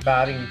 7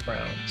 batting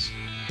crowns.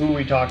 Who are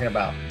we talking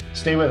about?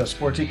 Stay with us.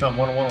 Sports Econ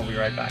 101. We'll be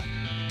right back.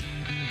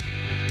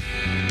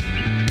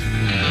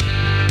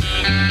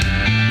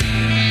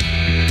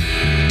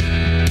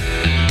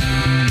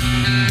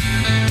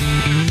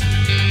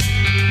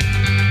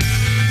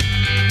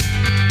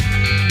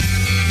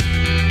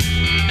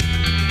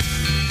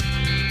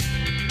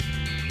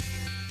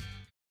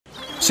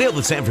 Sail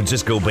the San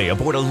Francisco Bay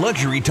aboard a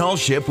luxury tall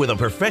ship with a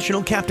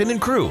professional captain and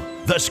crew.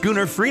 The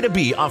schooner Free to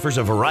Be offers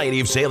a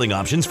variety of sailing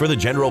options for the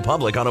general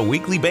public on a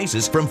weekly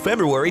basis from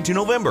February to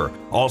November.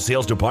 All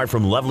sails depart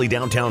from lovely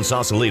downtown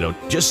Sausalito,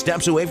 just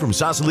steps away from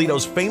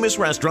Sausalito's famous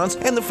restaurants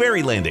and the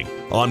ferry landing.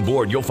 On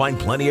board, you'll find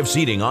plenty of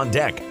seating on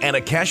deck and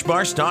a cash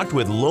bar stocked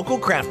with local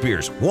craft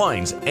beers,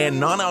 wines, and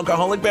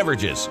non-alcoholic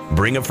beverages.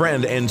 Bring a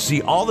friend and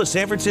see all the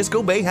San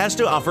Francisco Bay has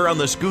to offer on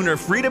the schooner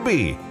Free to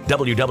Be.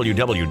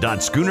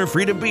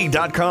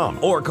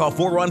 www.schoonerfreetobe.com or call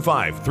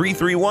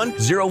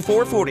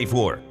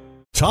 415-331-0444.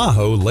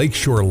 Tahoe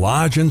Lakeshore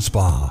Lodge and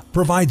Spa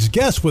provides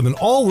guests with an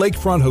all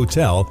lakefront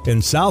hotel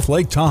in South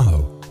Lake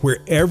Tahoe, where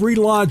every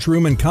lodge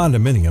room and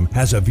condominium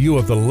has a view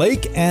of the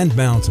lake and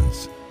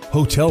mountains.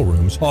 Hotel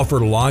rooms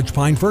offer lodge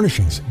pine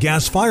furnishings,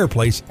 gas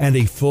fireplace, and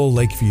a full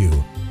lake view.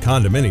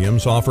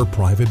 Condominiums offer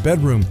private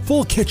bedroom,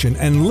 full kitchen,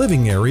 and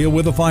living area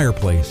with a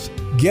fireplace.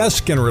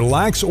 Guests can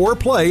relax or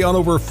play on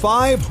over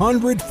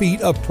 500 feet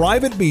of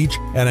private beach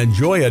and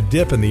enjoy a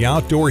dip in the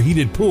outdoor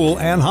heated pool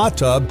and hot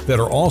tub that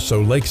are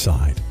also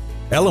lakeside.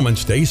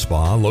 Elements Day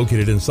Spa,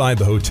 located inside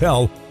the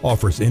hotel,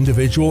 offers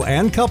individual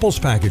and couples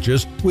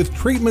packages with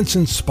treatments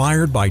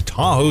inspired by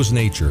Tahoe's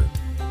nature.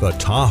 The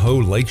Tahoe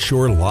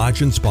Lakeshore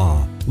Lodge and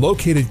Spa,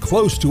 located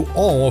close to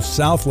all of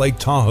South Lake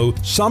Tahoe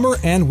summer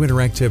and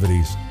winter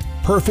activities.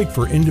 Perfect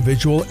for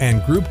individual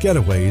and group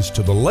getaways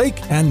to the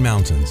lake and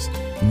mountains.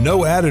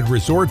 No added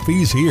resort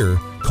fees here.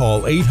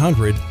 Call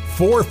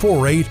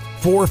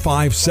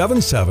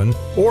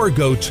 800-448-4577 or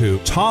go to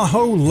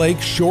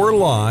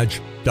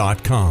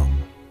TahoeLakeshoreLodge.com.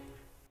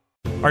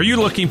 Are you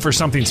looking for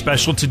something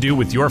special to do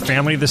with your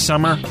family this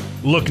summer?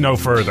 Look no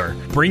further.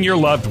 Bring your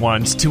loved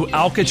ones to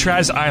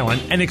Alcatraz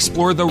Island and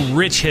explore the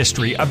rich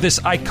history of this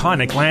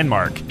iconic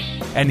landmark.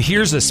 And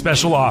here's a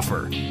special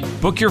offer.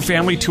 Book your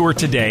family tour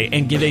today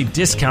and get a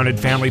discounted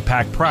family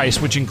pack price,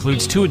 which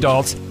includes 2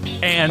 adults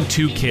and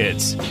 2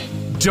 kids.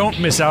 Don't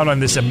miss out on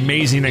this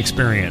amazing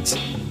experience.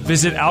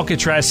 Visit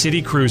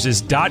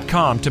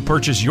AlcatrazCityCruises.com to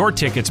purchase your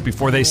tickets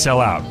before they sell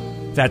out.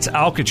 That's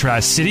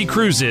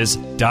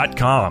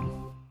AlcatrazCityCruises.com.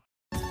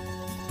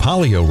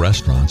 Palio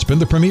Restaurant's been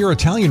the premier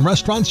Italian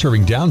restaurant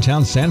serving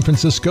downtown San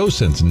Francisco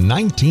since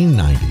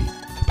 1990.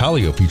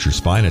 Palio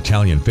features fine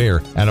Italian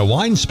fare and a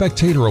Wine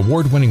Spectator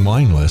award-winning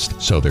wine list,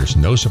 so there's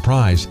no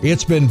surprise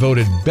it's been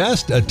voted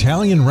Best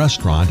Italian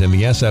Restaurant in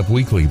the SF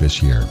Weekly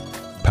this year.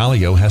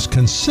 Palio has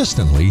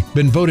consistently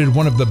been voted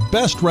one of the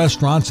best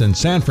restaurants in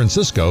San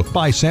Francisco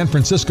by San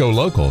Francisco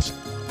locals.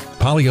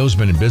 Palio's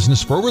been in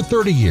business for over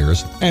 30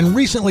 years and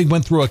recently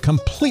went through a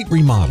complete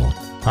remodel.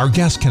 our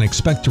guests can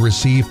expect to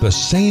receive the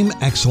same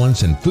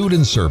excellence in food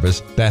and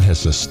service that has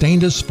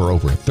sustained us for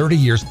over 30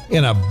 years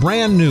in a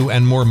brand new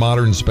and more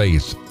modern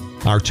space.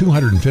 Our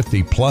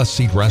 250-plus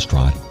seat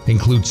restaurant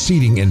includes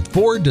seating in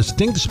 4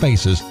 distinct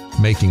spaces,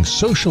 making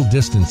social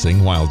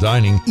distancing while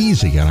dining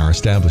easy at our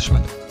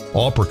establishment.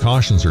 All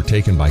precautions are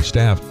taken by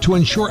staff to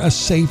ensure a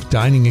safe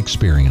dining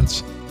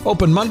experience.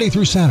 Open Monday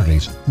through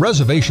Saturdays.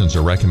 Reservations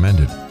are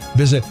recommended.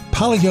 Visit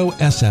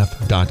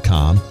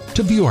polyosf.com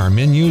to view our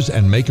menus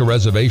and make a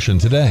reservation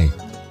today.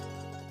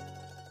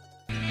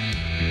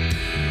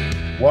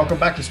 Welcome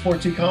back to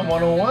Sports Econ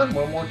 101.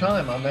 One more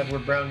time, I'm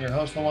Edward Brown, your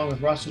host, along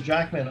with Russell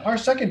Jackman. Our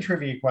second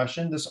trivia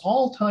question, this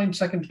all-time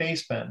second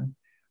baseman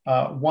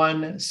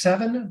won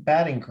 7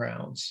 batting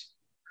crowns.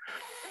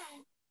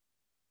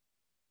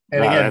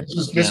 And again,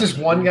 this is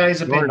one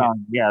guy's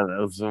opinion. Yeah, that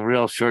was a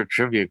real short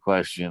trivia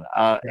question.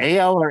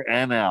 AL or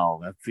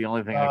NL? That's the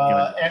only thing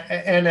I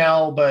can.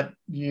 NL, but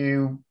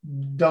you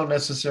don't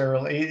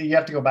necessarily. You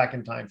have to go back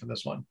in time for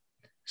this one,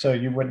 so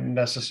you wouldn't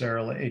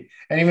necessarily.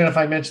 And even if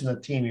I mention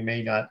the team, you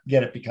may not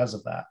get it because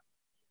of that.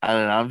 I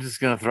don't know. I'm just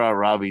going to throw out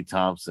Robbie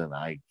Thompson.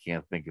 I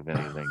can't think of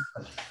anything.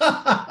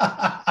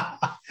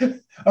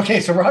 Okay,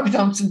 so Robbie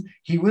Thompson,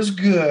 he was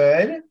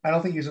good. I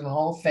don't think he's in the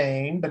Hall of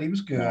Fame, but he was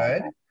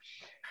good.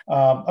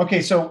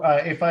 Okay, so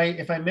if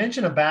I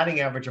mention a batting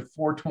average of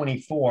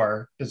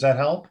 424, does that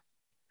help?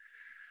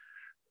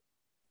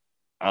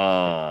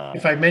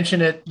 If I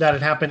mention that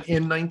it happened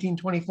in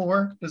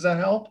 1924, does that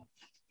help?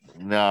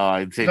 No,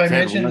 I'd say. If I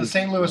mention the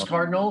St. Louis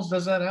Cardinals,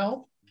 does that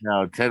help?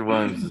 No, Ted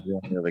Williams is the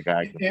only other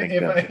guy I can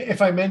think of.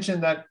 If I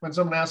mention that when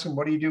someone asks him,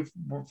 "What do you do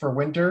for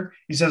winter?"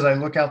 he says, "I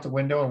look out the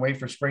window and wait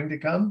for spring to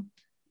come."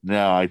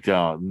 No, I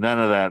don't. None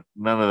of that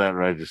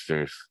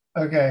registers.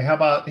 Okay, how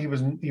about he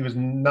was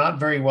not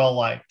very well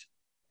liked?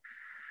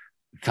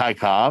 Ty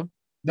Cobb?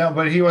 No,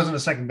 but he wasn't a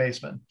second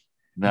baseman.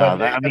 No,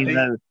 now I'm going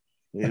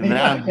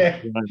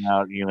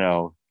out,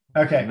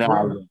 Okay,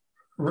 no.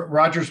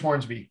 Rogers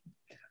Hornsby.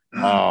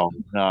 Oh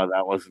no,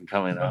 that wasn't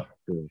coming up.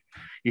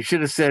 You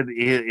should have said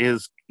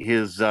his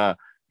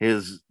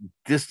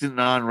distant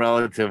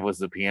non-relative was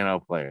the piano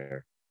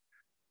player.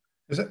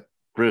 Is it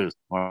Bruce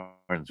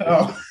Hornsby?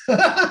 Oh,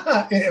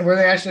 were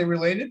they actually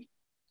related?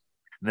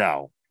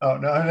 No. Oh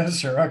no, I'm not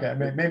sure. Okay,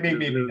 maybe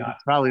not.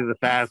 Probably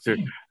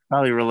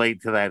probably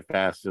relate to that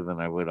faster than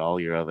I would all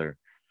your other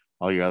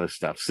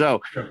stuff. So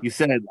sure. You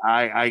said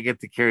I get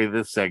to carry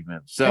this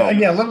segment. So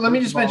let me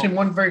just mention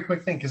one very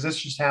quick thing, because this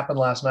just happened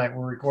last night.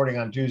 We're recording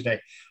on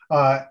Tuesday.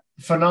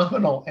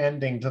 Phenomenal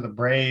ending to the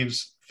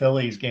Braves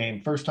Phillies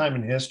game. First time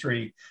in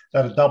history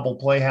that a double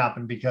play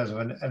happened because of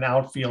an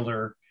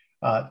outfielder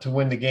to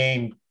win the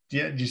game.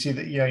 Do you see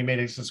that? He made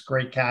this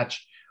great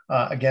catch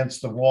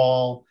against the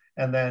wall.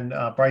 And then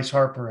Bryce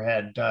Harper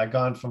had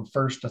gone from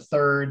first to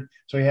third.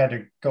 So he had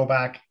to go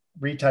back,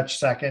 retouch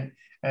second,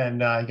 and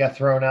he got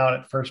thrown out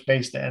at first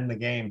base to end the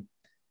game.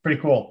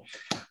 Pretty cool.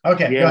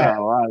 Okay, go ahead.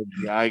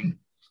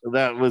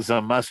 That was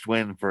a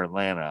must-win for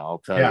Atlanta.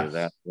 I'll tell you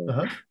that.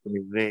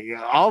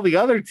 All the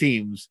other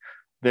teams,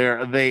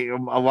 a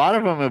lot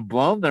of them have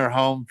blown their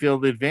home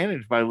field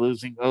advantage by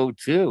losing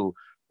 0-2,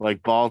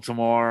 like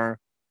Baltimore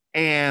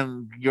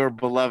and your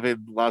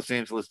beloved Los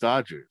Angeles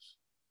Dodgers.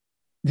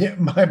 Yeah,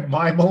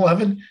 my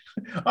beloved.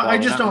 Well, I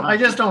just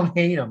don't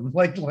hate them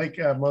like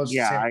most.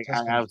 Yeah, I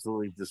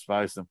absolutely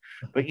despise them.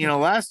 But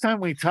last time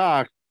we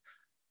talked,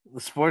 the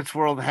sports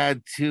world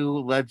had 2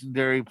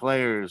 legendary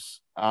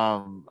players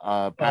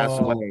pass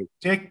away.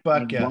 Dick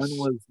Butkus. One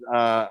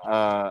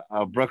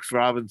was Brooks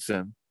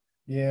Robinson.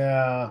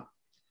 Yeah.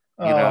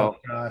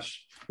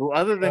 Gosh. Who,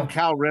 other than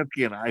Cal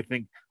Ripken, I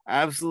think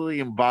absolutely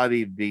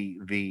embodied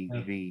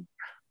the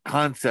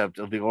concept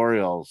of the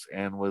Orioles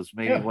and was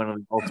maybe one of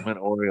the ultimate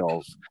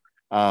Orioles.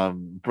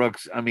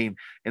 Brooks, and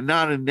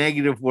not a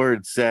negative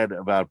word said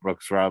about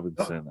Brooks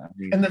Robinson.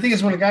 And the thing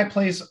is, when a guy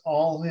plays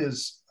all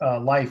his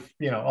life,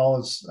 all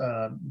his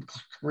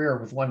career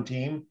with one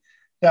team,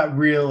 that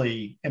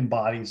really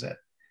embodies it.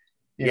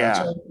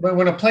 So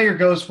when a player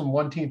goes from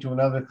one team to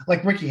another,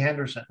 like Ricky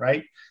Henderson,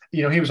 right?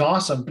 He was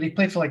awesome, but he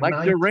played for like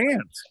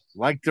Durant,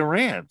 like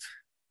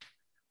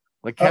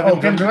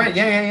Kevin Durant.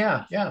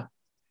 Yeah.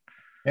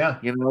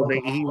 He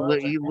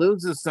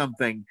loses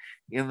something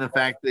in the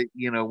fact that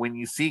when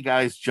you see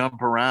guys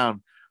jump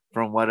around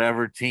from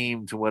whatever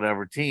team to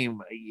whatever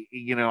team,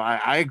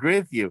 I agree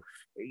with you.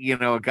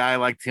 A guy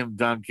like Tim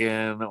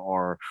Duncan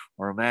or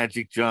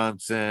Magic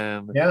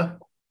Johnson,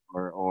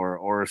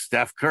 or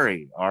Steph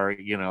Curry, or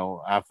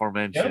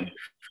aforementioned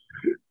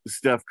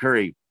Steph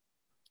Curry,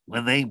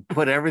 when they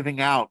put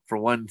everything out for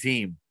one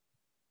team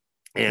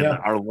and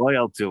are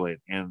loyal to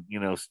it, and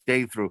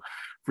stay through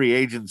free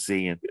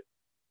agency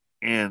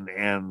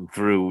and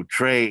through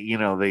trade,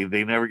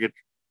 they never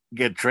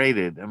get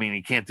traded.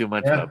 You can't do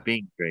much about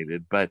being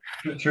traded, but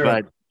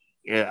but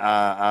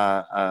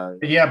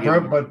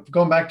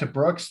going back to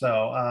Brooks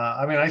though,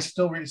 I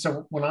still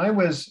so when I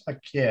was a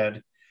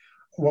kid,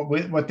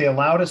 what they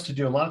allowed us to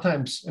do a lot of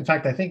times, in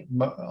fact, I think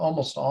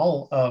almost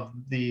all of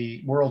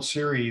the World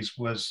Series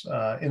was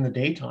in the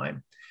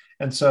daytime,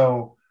 and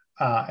so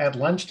at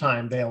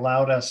lunchtime, they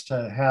allowed us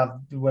to have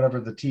whatever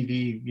the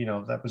TV,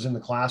 that was in the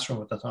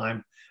classroom at the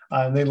time.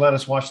 And they let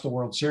us watch the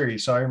World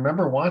Series. So I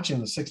remember watching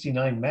the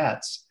 69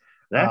 Mets.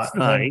 That's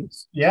And then,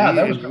 nice. yeah,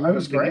 that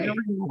was We great.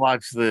 never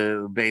watch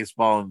the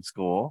baseball in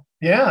school.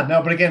 Yeah,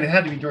 no, but again, it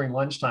had to be during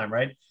lunchtime,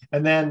 right?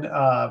 And then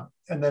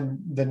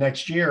the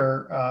next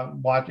year,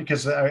 watch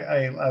because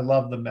I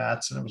love the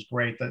Mets, and it was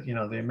great that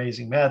the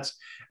amazing Mets.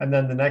 And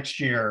then the next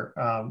year,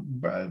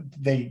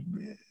 they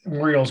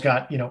Orioles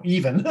got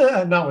even,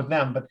 not with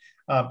them,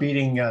 but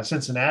beating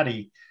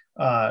Cincinnati,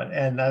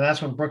 and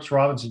that's when Brooks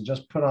Robinson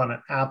just put on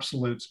an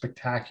absolute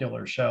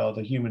spectacular show,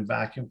 the Human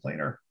Vacuum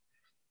Cleaner.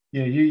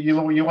 You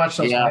watch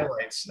those Yeah.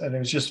 highlights, and it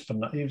was just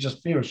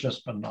it was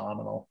just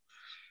phenomenal.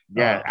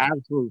 Yeah,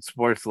 absolute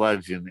sports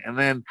legend. And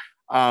then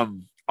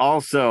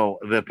also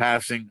the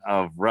passing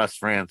of Russ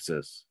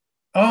Francis.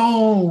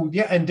 Oh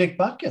yeah, and Dick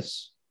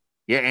Butkus.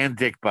 Yeah, and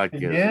Dick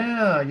Butkus.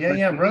 Yeah.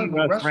 To me,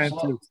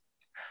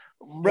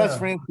 Russ Yeah.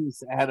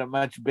 Francis had a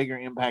much bigger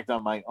impact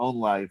on my own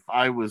life.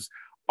 I was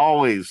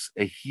always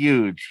a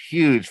huge,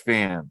 huge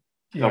fan of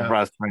Yeah.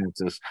 Russ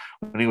Francis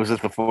when he was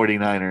at the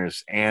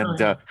 49ers.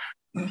 And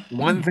Oh,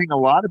 one thing a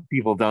lot of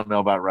people don't know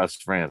about Russ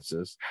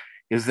Francis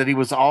is that he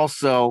was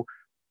also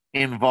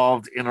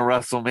involved in a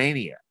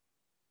WrestleMania.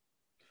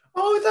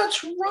 Oh,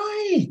 that's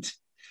right.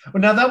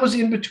 Well, now that was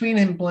in between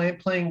him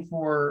playing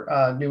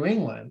for New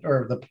England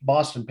or the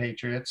Boston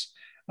Patriots,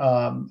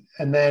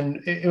 and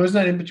then it was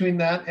not in between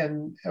that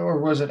or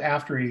was it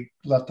after he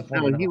left the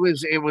No,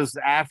 49ers? it was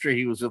after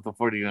he was with the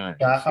 49ers.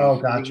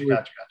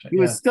 Gotcha. He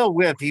was still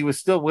with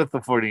the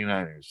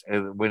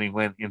 49ers when he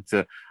went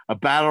into a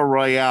battle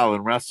royale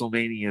in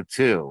WrestleMania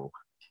 2.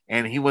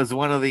 And he was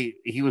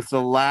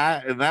the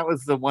last, and that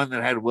was the one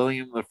that had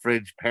William the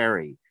Fridge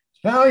Perry.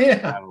 Oh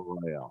yeah. Battle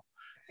royale.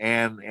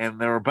 And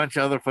there were a bunch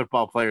of other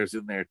football players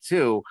in there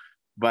too.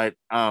 But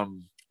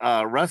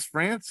Russ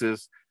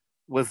Francis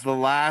was the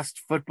last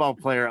football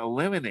player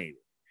eliminated.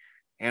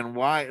 And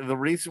the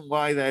reason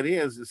why that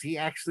is he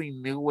actually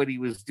knew what he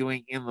was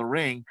doing in the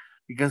ring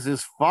because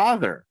his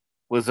father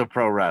was a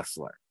pro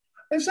wrestler.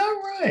 Is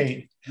that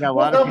right? Yeah,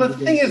 Well, no, the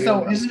thing is,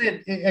 though, isn't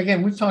it?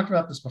 Again, we've talked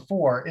about this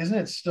before. Isn't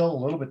it still a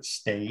little bit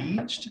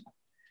staged?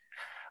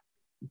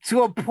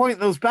 To a point,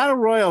 those battle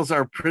royals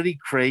are pretty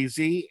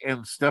crazy,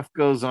 and stuff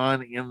goes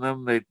on in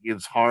them that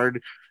is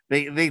hard.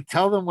 They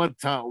tell them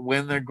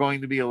when they're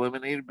going to be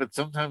eliminated, but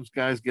sometimes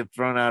guys get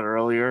thrown out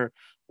earlier,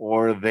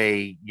 or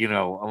they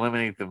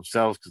eliminate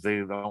themselves because they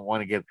don't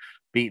want to get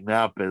beaten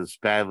up as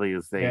badly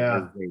as they.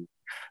 Yeah.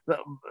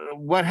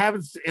 What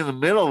happens in the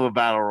middle of a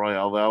battle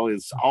royal though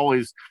is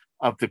always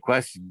up to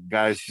question.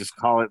 Guys just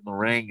call it in the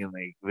ring, and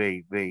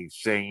they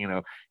say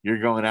you're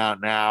going out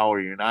now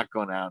or you're not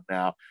going out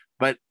now.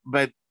 But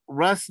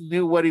Russ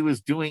knew what he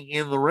was doing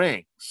in the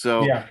ring,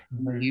 so Yeah.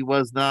 he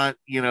was not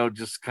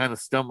just kind of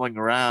stumbling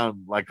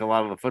around like a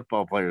lot of the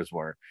football players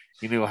were.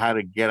 He knew how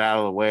to get out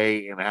of the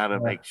way and how to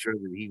make sure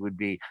that he would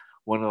be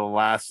one of the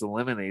last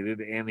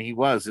eliminated, and he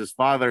was. His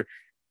father,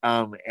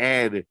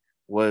 Ed,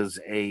 was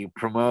a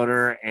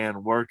promoter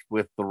and worked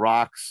with The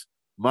Rock's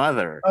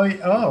mother.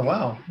 Oh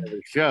wow.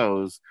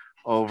 Shows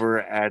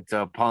over at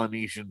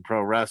Polynesian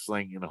Pro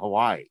Wrestling in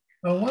Hawaii.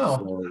 Oh wow.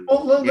 So,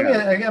 Well, I'm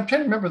trying to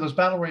remember those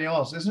battle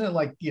royales. Isn't it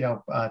like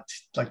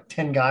like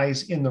 10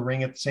 guys in the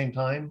ring at the same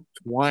time?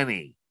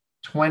 20.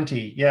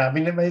 Yeah, I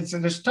mean,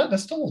 there's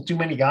still too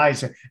many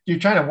guys. You're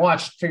trying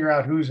to figure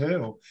out who's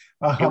who.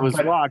 It was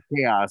raw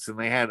chaos, and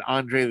they had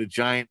Andre the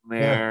Giant in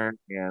there,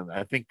 and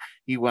I think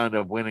he wound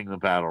up winning the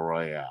battle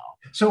royale.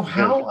 So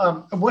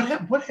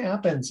what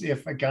happens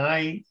if a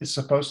guy is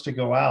supposed to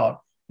go out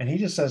and he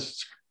just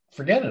says,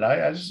 "Forget it.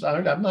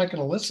 I'm not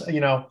going to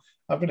listen. I'm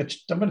going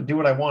to do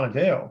what I want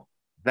to do."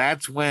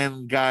 That's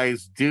when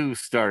guys do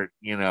start.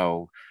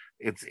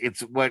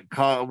 It's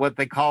what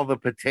they call the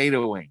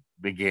potatoing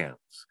begins.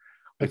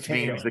 Which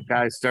means the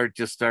guys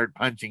start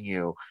punching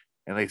you,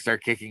 and they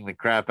start kicking the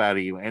crap out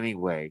of you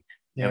anyway.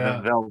 Yeah. And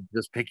then they'll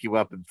just pick you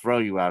up and throw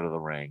you out of the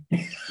ring.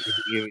 It's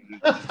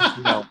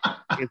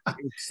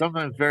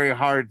sometimes very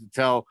hard to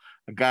tell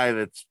a guy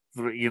that's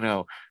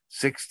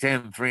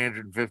 6'10",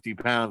 350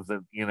 pounds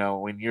that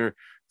when you're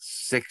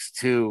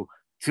 6'2",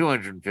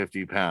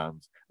 250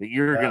 pounds that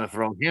you're going to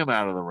throw him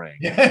out of the ring.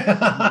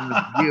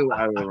 You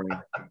out of the ring.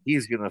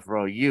 He's going to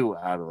throw you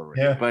out of the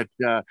ring. Yeah. But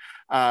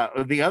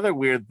the other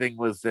weird thing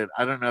was that,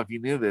 I don't know if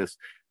you knew this,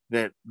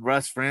 that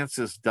Russ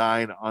Francis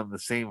died on the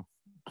same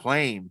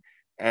plane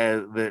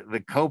as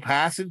the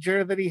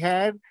co-passenger that he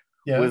had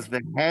was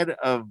the head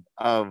of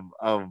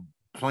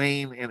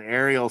plane and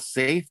aerial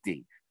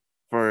safety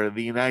for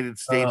the United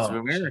States of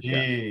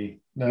America.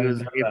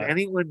 If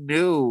anyone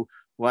knew,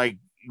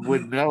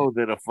 would know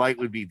that a flight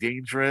would be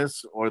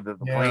dangerous or that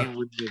the plane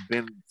wouldn't have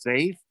been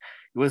safe,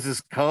 it was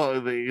his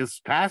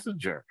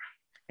passenger.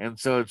 And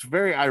so it's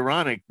very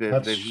ironic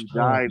that he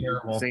died in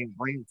the same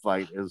plane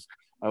flight as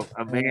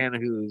a man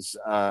whose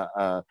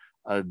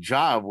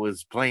job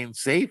was plane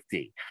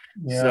safety.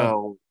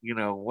 So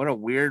what a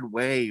weird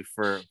way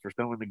for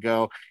someone to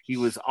go. He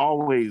was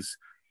always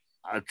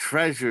a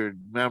treasured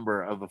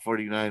member of the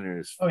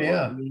 49ers. Oh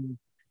yeah.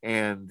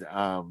 And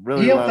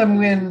really he helped them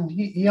win.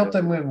 He helped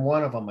them win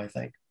one of them, I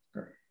think.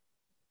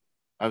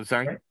 I'm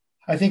sorry. Right?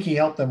 I think he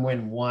helped them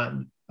win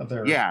one of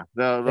their. Yeah,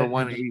 the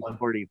one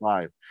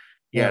 845.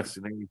 Yes,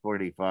 in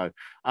 845.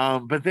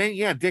 But then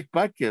Dick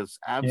Butkus,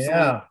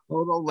 absolute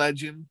total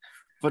legend,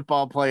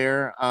 football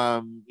player.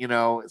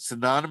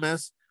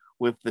 Synonymous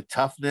with the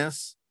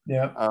toughness.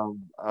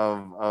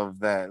 Of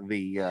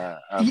the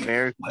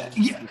Bears.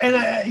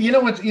 And you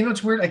know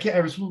what's weird? I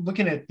was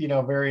looking at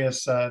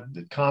various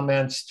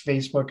comments,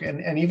 Facebook,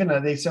 and even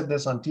they said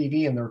this on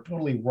TV, and they're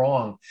totally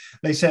wrong.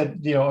 They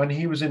said and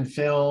he was in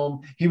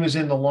film, he was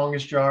in The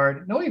Longest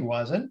Yard. No, he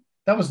wasn't.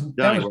 That was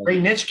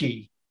Ray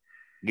Nitschke.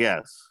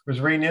 Yes, it was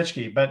Ray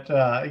Nitschke, but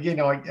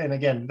and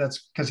again,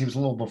 that's because he was a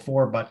little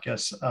before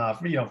Butkus.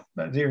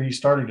 He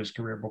started his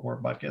career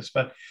before Butkus,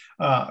 but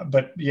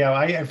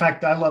in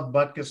fact, I love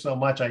Butkus so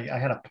much. I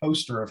had a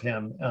poster of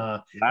him.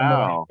 Wow. And when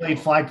I played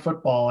flag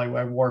football,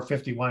 I wore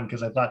 51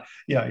 because I thought,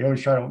 you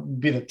always try to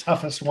be the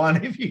toughest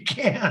one if you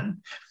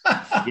can.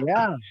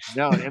 No,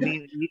 I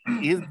mean,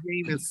 his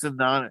name is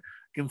synonymous.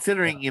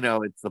 Considering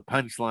it's the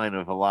punchline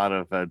of a lot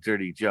of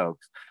dirty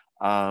jokes.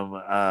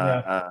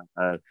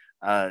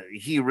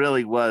 He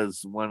really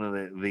was one of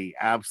the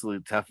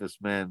absolute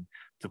toughest men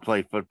to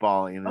play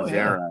football in his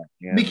era.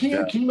 And, can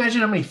you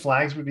imagine how many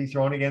flags would be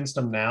thrown against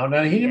him now?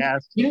 Now he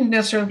didn't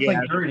necessarily play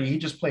dirty. He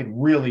just played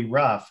really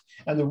rough,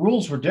 and the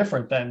rules were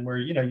different then, where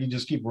you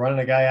just keep running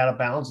a guy out of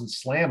bounds and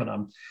slamming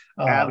him.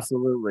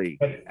 Absolutely.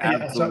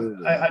 So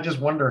I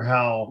just wonder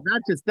how.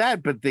 Not just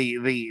that, but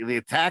the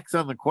attacks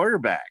on the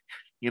quarterback.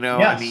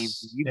 I mean,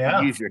 you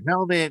could use your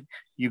helmet.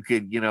 You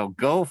could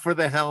go for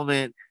the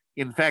helmet.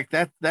 In fact,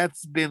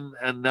 that's been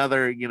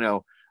another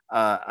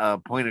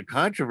point of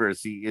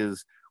controversy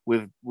is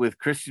with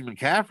Christian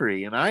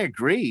McCaffrey, and I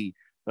agree.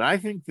 But I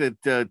think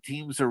that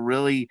teams are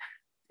really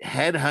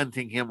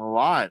headhunting him a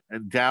lot.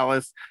 And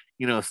Dallas,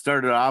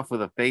 started off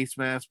with a face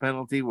mask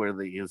penalty where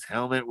his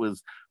helmet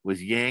was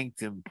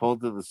yanked and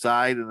pulled to the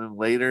side, and then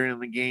later in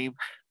the game,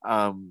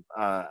 one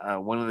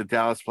of the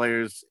Dallas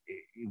players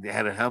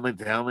had a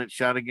helmet-to-helmet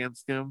shot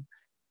against him,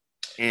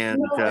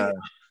 and I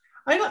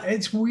don't.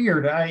 It's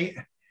weird. I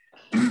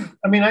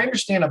mean, I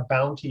understand a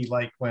bounty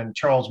like when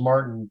Charles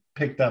Martin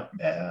picked up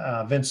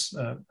Jim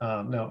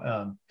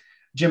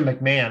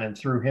McMahon and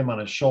threw him on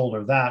his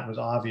shoulder. That was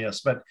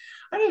obvious, but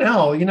I don't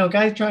know.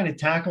 Guys trying to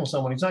tackle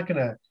someone, he's not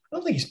gonna. I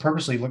don't think he's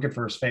purposely looking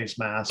for his face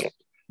mask.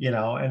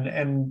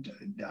 And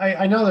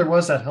I know there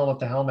was that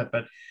helmet to helmet,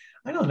 but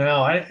I don't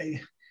know.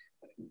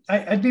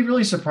 I'd be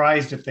really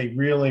surprised if they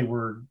really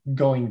were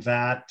going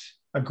that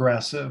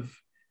aggressive.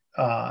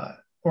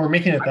 Or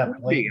making it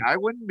that blatant. I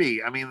wouldn't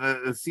be. I mean,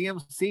 the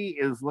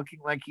CMC is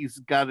looking like he's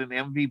got an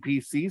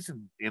MVP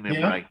season in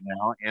him right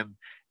now.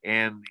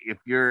 And if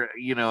you're,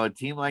 a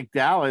team like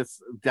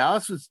Dallas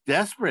was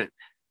desperate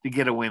to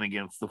get a win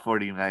against the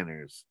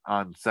 49ers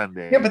on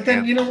Sunday. Yeah, but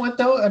then you know what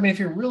though? I mean, if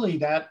you're really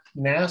that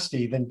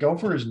nasty, then go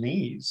for his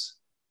knees.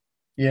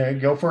 Yeah,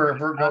 go for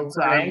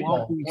I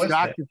won't be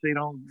shocked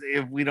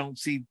if we don't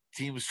see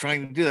teams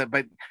trying to do that.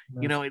 But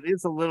it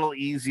is a little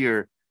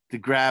easier to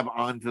grab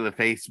onto the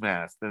face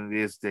mask than it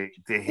is to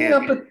hit.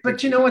 Yeah,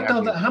 but you know what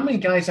though? How many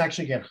guys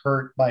actually get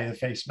hurt by the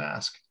face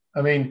mask?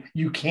 I mean,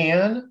 you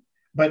can,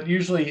 but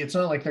usually it's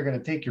not like they're going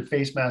to take your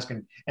face mask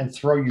and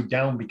throw you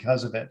down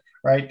because of it,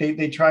 right?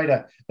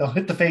 They'll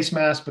hit the face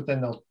mask, but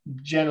then they'll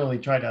generally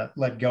try to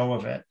let go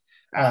of it.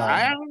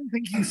 I don't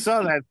think he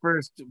saw that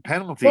first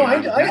penalty. No,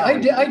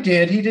 I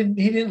did. He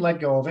didn't let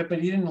go of it, but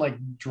he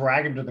didn't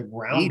drag him to the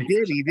ground.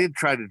 He did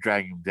try to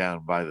drag him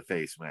down by the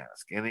face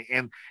mask. And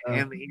in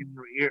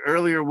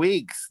earlier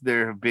weeks,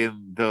 there have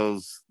been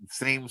those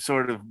same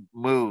sort of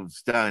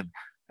moves done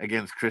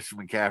against Christian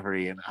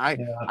McCaffrey. And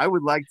I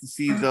would like to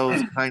see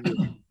those kind of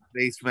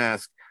face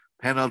mask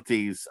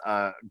penalties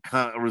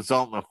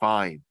result in a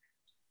fine.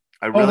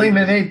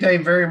 They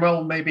very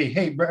well may be.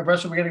 Hey,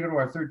 Russell, we're going to go to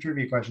our third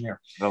trivia question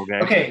here.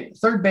 Okay.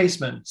 Third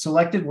baseman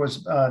selected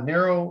was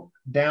narrow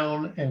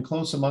down and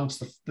close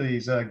amongst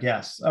these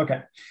guests.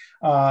 Okay.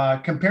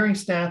 Comparing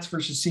stats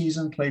versus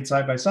season played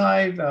side by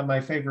side. My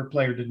favorite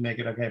player didn't make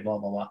it. Okay, blah,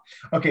 blah, blah.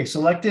 Okay.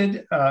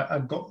 Selected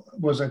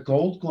was a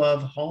Gold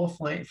Glove Hall of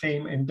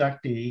Fame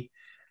inductee.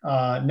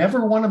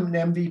 Never won an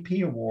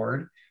MVP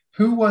award.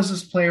 Who was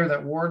this player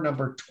that wore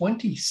number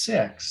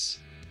 26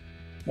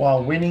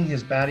 while winning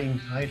his batting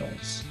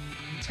titles?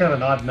 It's kind of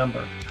an odd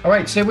number. All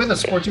right, stay with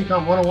us. Sports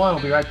Econ 101.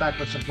 We'll be right back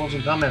with some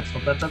closing comments.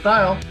 Don't bet that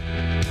dial.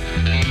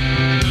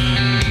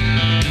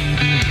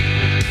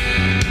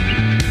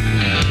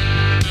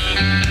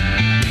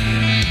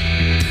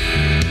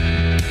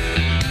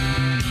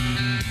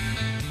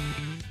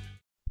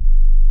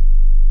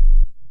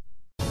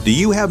 Do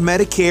you have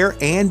Medicare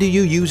and do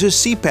you use a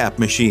CPAP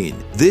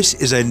machine? This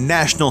is a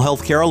national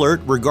healthcare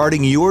alert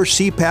regarding your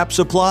CPAP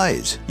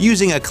supplies.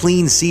 Using a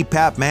clean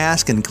CPAP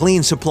mask and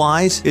clean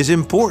supplies is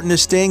important to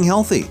staying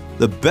healthy.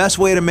 The best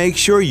way to make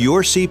sure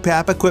your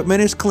CPAP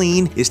equipment is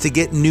clean is to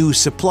get new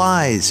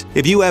supplies.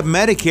 If you have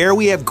Medicare,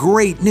 we have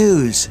great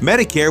news.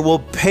 Medicare will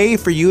pay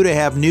for you to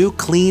have new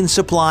clean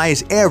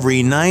supplies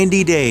every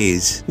 90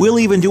 days. We'll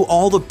even do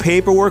all the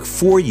paperwork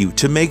for you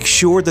to make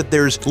sure that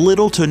there's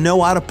little to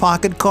no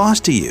out-of-pocket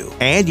cost to you.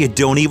 And you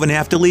don't even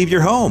have to leave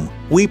your home.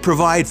 We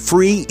provide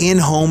free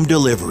in-home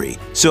delivery.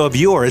 So if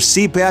you're a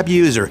CPAP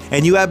user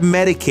and you have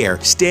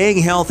Medicare, staying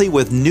healthy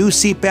with new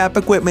CPAP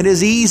equipment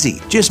is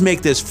easy. Just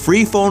make this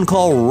free phone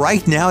call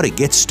right now to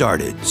get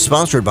started.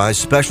 Sponsored by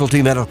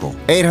Specialty Medical.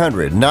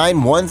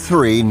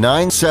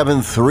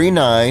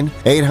 800-913-9739.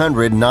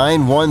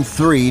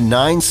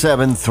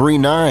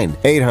 800-913-9739.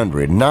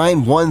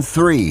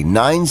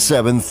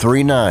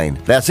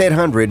 800-913-9739. That's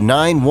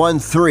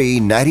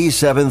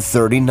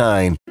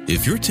 800-913-9739.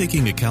 If you're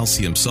taking a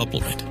calcium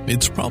supplement,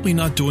 it's probably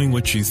not doing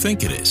what you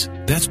think it is.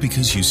 That's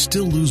because you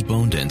still lose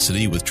bone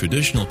density with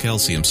traditional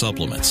calcium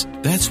supplements.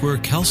 That's where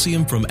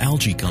calcium from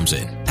algae comes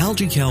in.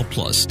 AlgaeCal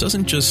Plus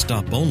doesn't just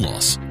stop bone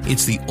loss.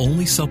 It's the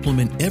only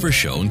supplement ever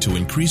shown to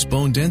increase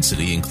bone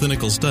density in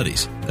clinical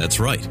studies. That's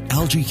right.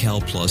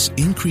 AlgaeCal Plus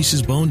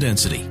increases bone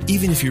density,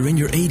 even if you're in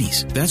your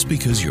 80s. That's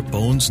because your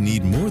bones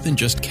need more than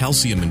just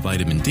calcium and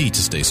vitamin D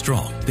to stay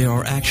strong. There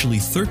are actually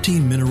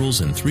 13 minerals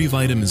and 3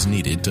 vitamins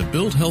needed to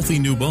build healthy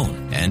new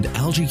bone. And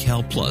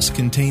AlgaeCal Plus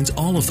contains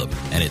all of them,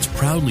 and it's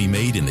proudly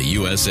made in the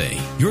USA.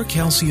 Your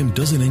calcium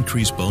doesn't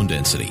increase bone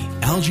density.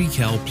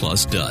 AlgaeCal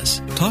Plus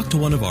does. Talk to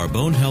one of our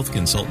bone health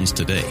consultants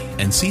today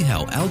and see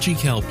how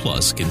AlgaeCal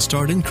Plus can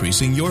start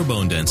increasing your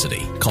bone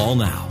density. Call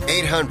now.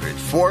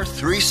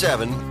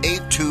 800-437-8217.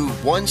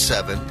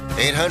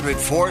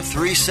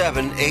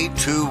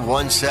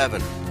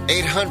 800-437-8217.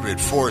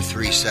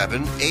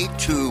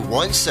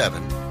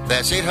 800-437-8217.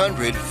 That's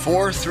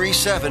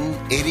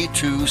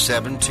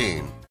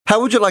 800-437-8217. How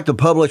would you like to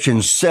publish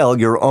and sell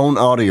your own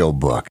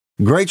audiobook?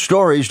 Great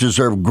stories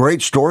deserve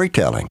great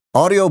storytelling.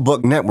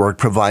 Audiobook Network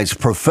provides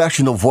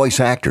professional voice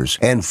actors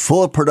and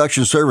full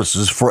production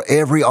services for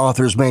every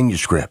author's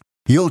manuscript.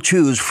 You'll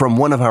choose from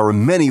one of our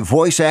many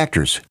voice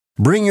actors.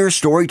 Bring your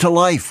story to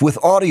life with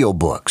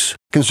audiobooks.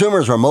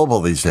 Consumers are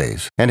mobile these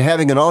days, and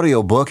having an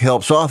audiobook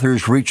helps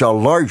authors reach a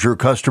larger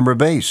customer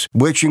base,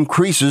 which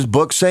increases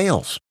book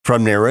sales.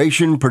 From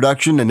narration,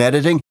 production, and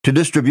editing to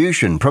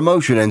distribution,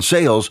 promotion, and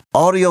sales,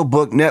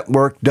 Audiobook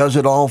Network does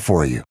it all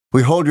for you.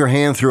 We hold your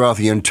hand throughout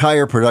the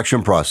entire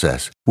production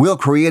process. We'll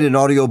create an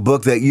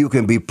audiobook that you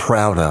can be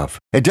proud of.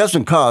 It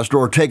doesn't cost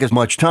or take as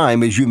much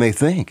time as you may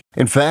think.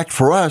 In fact,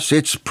 for us,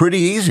 it's pretty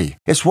easy.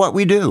 It's what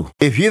we do.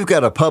 If you've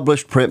got a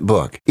published print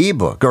book,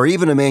 ebook, or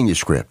even a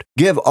manuscript,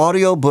 give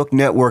Audiobook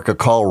Network a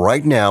call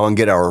right now and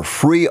get our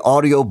free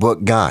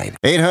audiobook guide.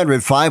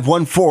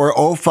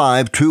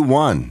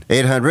 800-514-0521.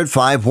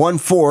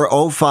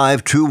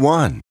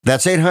 800-514-0521.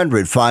 That's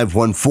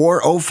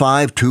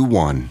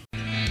 800-514-0521.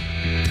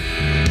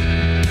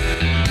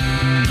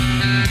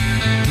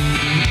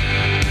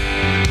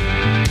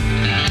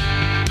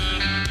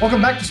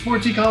 Welcome back to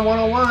Sports Econ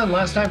 101.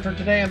 Last time for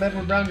today, I'm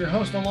Edward Brown, your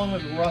host, along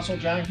with Russell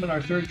Jackman.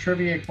 Our third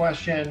trivia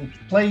question: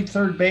 played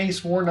third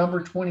base, wore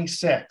number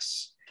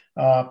 26.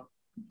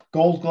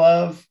 Gold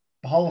Glove,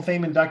 Hall of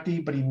Fame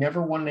inductee, but he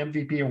never won an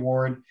MVP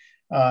award.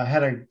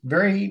 Had a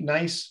very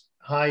nice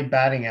high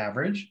batting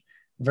average,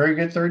 very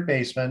good third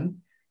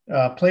baseman.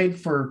 Played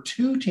for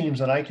 2 teams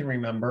that I can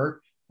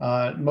remember,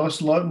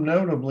 most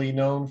notably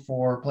known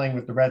for playing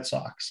with the Red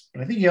Sox.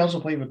 But I think he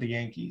also played with the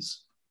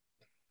Yankees.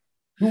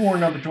 Who wore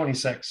number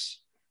 26?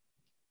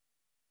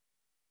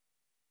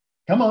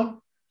 Come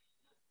on.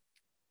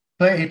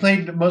 He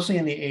played mostly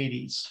in the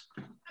 80s.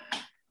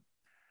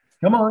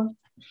 Come on.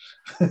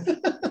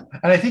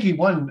 And I think he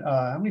won.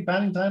 How many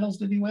batting titles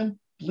did he win?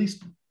 At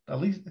least.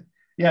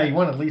 Yeah, he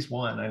won at least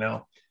one. I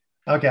know.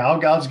 Okay, I'll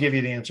just give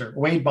you the answer.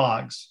 Wade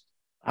Boggs.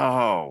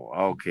 Oh,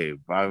 okay.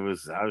 I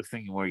was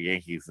thinking more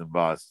Yankees than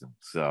Boston.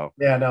 So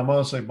yeah, no,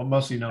 mostly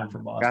known for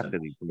Boston. Got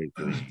that he played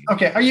for the Yankees.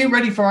 Okay, are you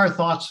ready for our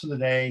thoughts for the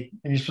day?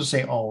 And you're supposed to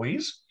say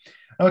always.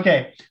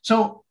 Okay,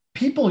 so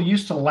people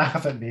used to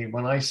laugh at me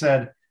when I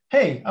said,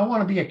 "Hey, I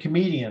want to be a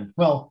comedian."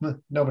 Well,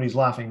 nobody's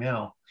laughing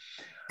now.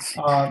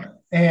 And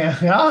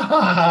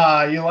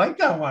you like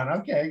that one?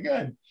 Okay,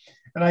 good.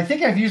 And I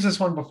think I've used this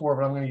one before,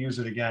 but I'm going to use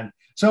it again.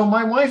 So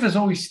my wife is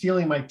always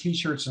stealing my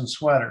T-shirts and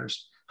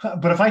sweaters.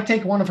 But if I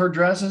take one of her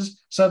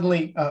dresses,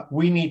 suddenly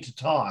we need to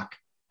talk.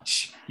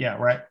 Yeah,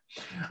 right.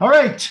 All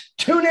right.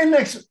 Tune in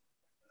next.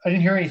 I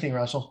didn't hear anything,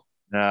 Russell.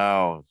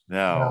 No.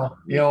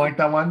 You don't like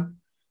that one?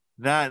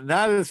 Not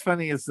as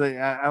funny as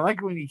I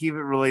like when you keep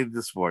it related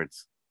to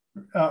sports.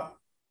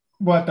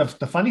 What,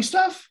 the funny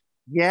stuff?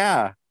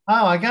 Yeah.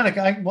 Oh,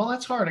 well,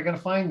 that's hard. I got to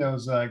find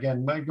those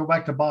again. I go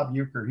back to Bob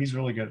Euchre. He's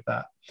really good at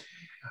that.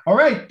 All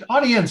right,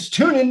 audience,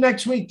 tune in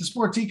next week to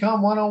Sports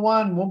Econ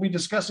 101. We'll be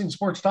discussing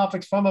sports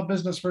topics from a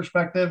business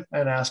perspective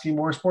and asking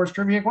more sports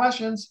trivia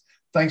questions.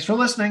 Thanks for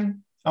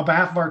listening. On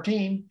behalf of our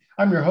team,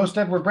 I'm your host,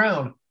 Edward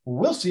Brown.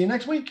 We'll see you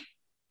next week.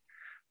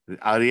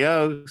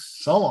 Adios.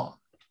 So long.